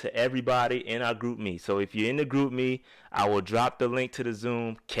Zoom to everybody in our group me. So if you're in the group me, I will drop the link to the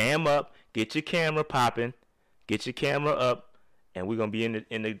Zoom. Cam up, get your camera popping, get your camera up. And we're gonna be in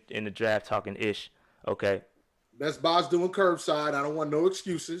the draft talking ish, okay? Best Buy's doing curbside. I don't want no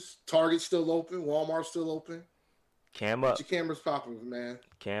excuses. Target's still open. Walmart's still open. Cam up. Get your cameras popping, man.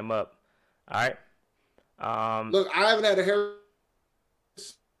 Cam up. All right. Look, I haven't had a hair.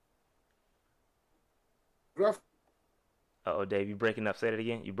 Uh-oh, Dave, you breaking up? Say that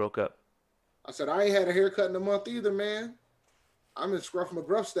again. You broke up. I said I ain't had a haircut in a month either, man. I'm in Scruff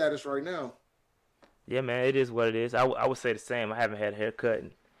McGruff status right now. Yeah, man, it is what it is. I would say the same. I haven't had a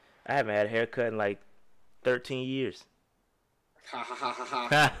haircut in like 13 years. Ha ha ha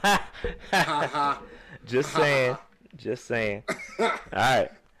ha ha. Just saying. Just saying. All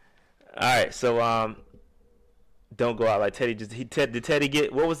right. So don't go out like Teddy. Did Teddy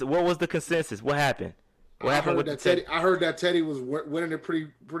get what was the consensus? What happened? What happened with Teddy? I heard that Teddy was winning it pretty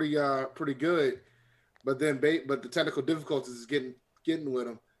good, but the technical difficulties is getting with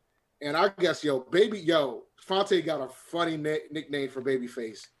him. And I guess Fonte got a funny nickname for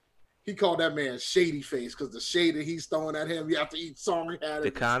Babyface. He called that man Shady Face because the shade that he's throwing at him, you have to eat song he had.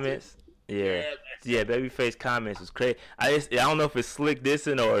 The comments, yeah, Babyface comments was crazy. I don't know if it's slick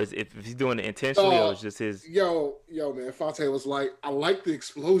dissing or if he's doing it intentionally or it's just his. Yo, man, Fonte was like, I like the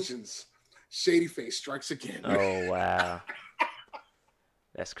explosions. Shady Face strikes again. Oh wow,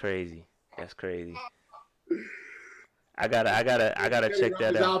 that's crazy. I gotta check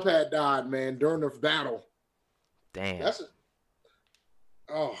that out. His iPad died, man, during the battle. Damn.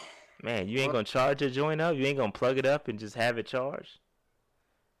 Man, you ain't gonna charge your joint up? You ain't gonna plug it up and just have it charged?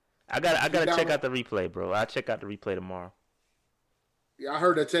 I gotta check out the replay, bro. I'll check out the replay tomorrow. Yeah, I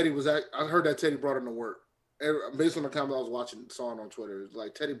heard that Teddy brought him to work. Based on the comment I was watching, saw it on Twitter. It's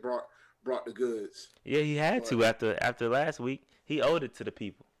like Teddy brought the goods. Yeah, he had to after last week. He owed it to the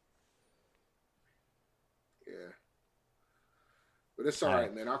people. Yeah. But it's all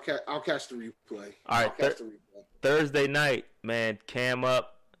right, man. I'll catch the replay. All right, Thursday night, man. Cam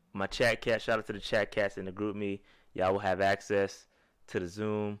up. My chat cat. Shout out to the chat cats in the group me. Y'all will have access to the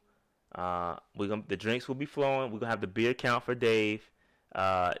Zoom. The drinks will be flowing. We're gonna have the beer count for Dave.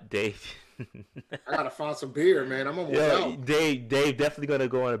 Dave. I gotta find some beer, man. I'm almost out. Dave definitely gonna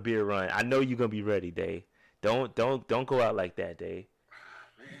go on a beer run. I know you're gonna be ready, Dave. Don't go out like that, Dave.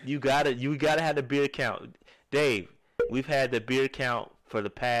 You gotta have the beer count, Dave. We've had the beer count for the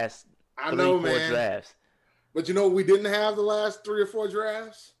past 3-4 drafts. But you know what we didn't have the last 3 or 4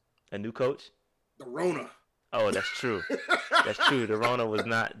 drafts? A new coach? The Rona. Oh, that's true. That's true. The Rona was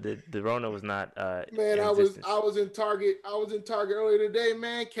not. The Rona was not. Man, I was in Target. I was in Target earlier today.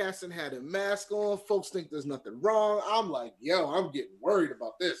 Man, Caston had a mask on. Folks think there's nothing wrong. I'm like, I'm getting worried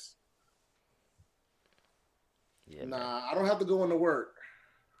about this. Yeah, nah, man. I don't have to go into work.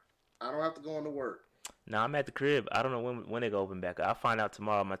 Nah, I'm at the crib. I don't know when they gonna open back up. I'll find out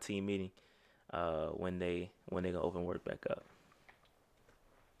tomorrow at my team meeting. When they gonna open work back up.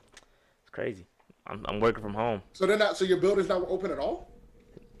 It's crazy. I'm working from home. So your building's not open at all?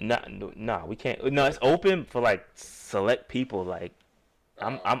 No, we can't. No, it's open for like select people. Like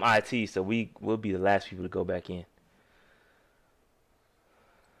I'm IT, so we'll be the last people to go back in.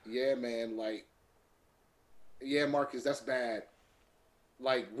 Yeah, man. Yeah, Marcus, that's bad.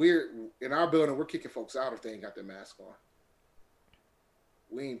 Like we're in our building, we're kicking folks out if they ain't got their mask on.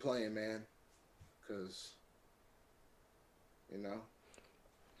 We ain't playing, man. Because,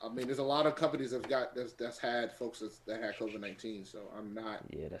 I mean, there's a lot of companies that's had folks that had COVID-19. So I'm not.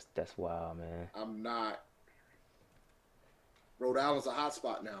 Yeah, that's wild, man. I'm not. Rhode Island's a hot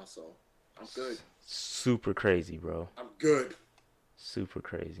spot now, so I'm good. Super crazy, bro. I'm good. Super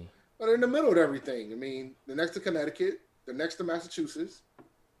crazy. But they're in the middle of everything. I mean, they're next to Connecticut. They're next to Massachusetts.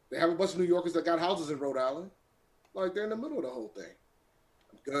 They have a bunch of New Yorkers that got houses in Rhode Island. Like, they're in the middle of the whole thing.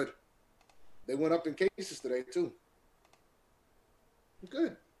 I'm good. They went up in cases today, too. I'm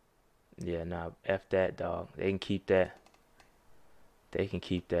good. Yeah, nah, F that, dog. They can keep that. I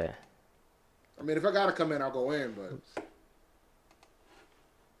mean, if I got to come in, I'll go in, but...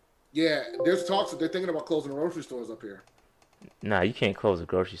 Yeah, there's talks that they're thinking about closing the grocery stores up here. Nah, you can't close the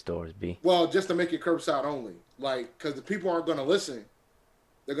grocery stores, B. Well, just to make it curbside only. Like, because the people aren't going to listen.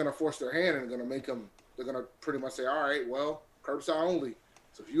 They're going to force their hand and they're going to pretty much say, all right, well, curbside only.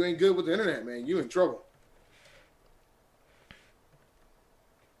 So if you ain't good with the internet, man, you in trouble.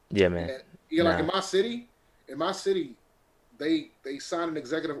 Yeah, man. And, like in my city, they signed an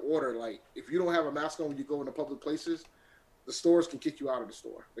executive order. Like, if you don't have a mask on when you go into public places, the stores can kick you out of the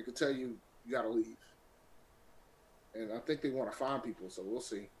store. They can tell you got to leave. And I think they want to fine people, so we'll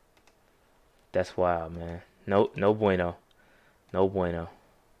see. That's wild, man. No bueno. No bueno.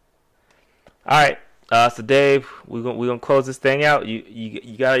 All right. So Dave, we're gonna close this thing out.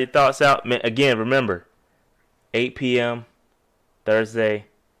 You got your thoughts out? Man, again, remember, 8 p.m. Thursday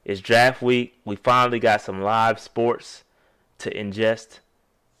is draft week. We finally got some live sports to ingest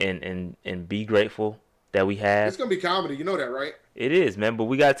and be grateful that we have. It's gonna be comedy, you know that, right? It is, man, but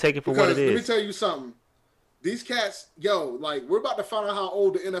we gotta take it for what it is. Let me tell you something. These cats, like, we're about to find out how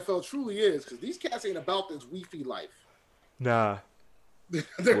old the NFL truly is, because these cats ain't about this Wi-Fi life. Nah.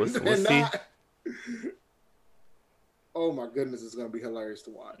 They're see. not. Oh my goodness, it's gonna be hilarious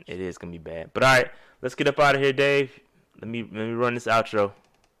to watch. It is gonna be bad. But all right, let's get up out of here, Dave. Let me run this outro.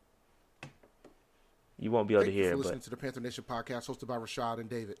 You won't be able to hear it, but listening to the Panther Nation podcast hosted by Rashad and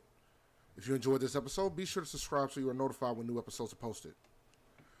David. If you enjoyed this episode, be sure to subscribe so you are notified when new episodes are posted.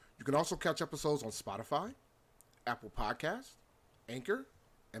 You can also catch episodes on Spotify, Apple Podcasts, Anchor,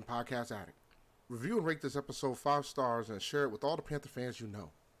 and Podcast Addict. Review and rate this episode 5 stars and share it with all the Panther fans you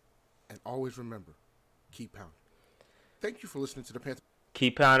know. And always remember, keep pounding. Thank you for listening to the Panther.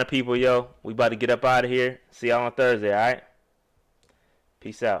 Keep pounding, people, yo. We about to get up out of here. See y'all on Thursday, all right?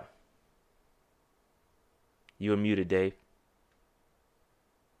 Peace out. You were muted, Dave.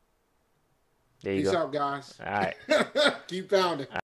 There you Peace go. out, guys. All right. Keep pounding.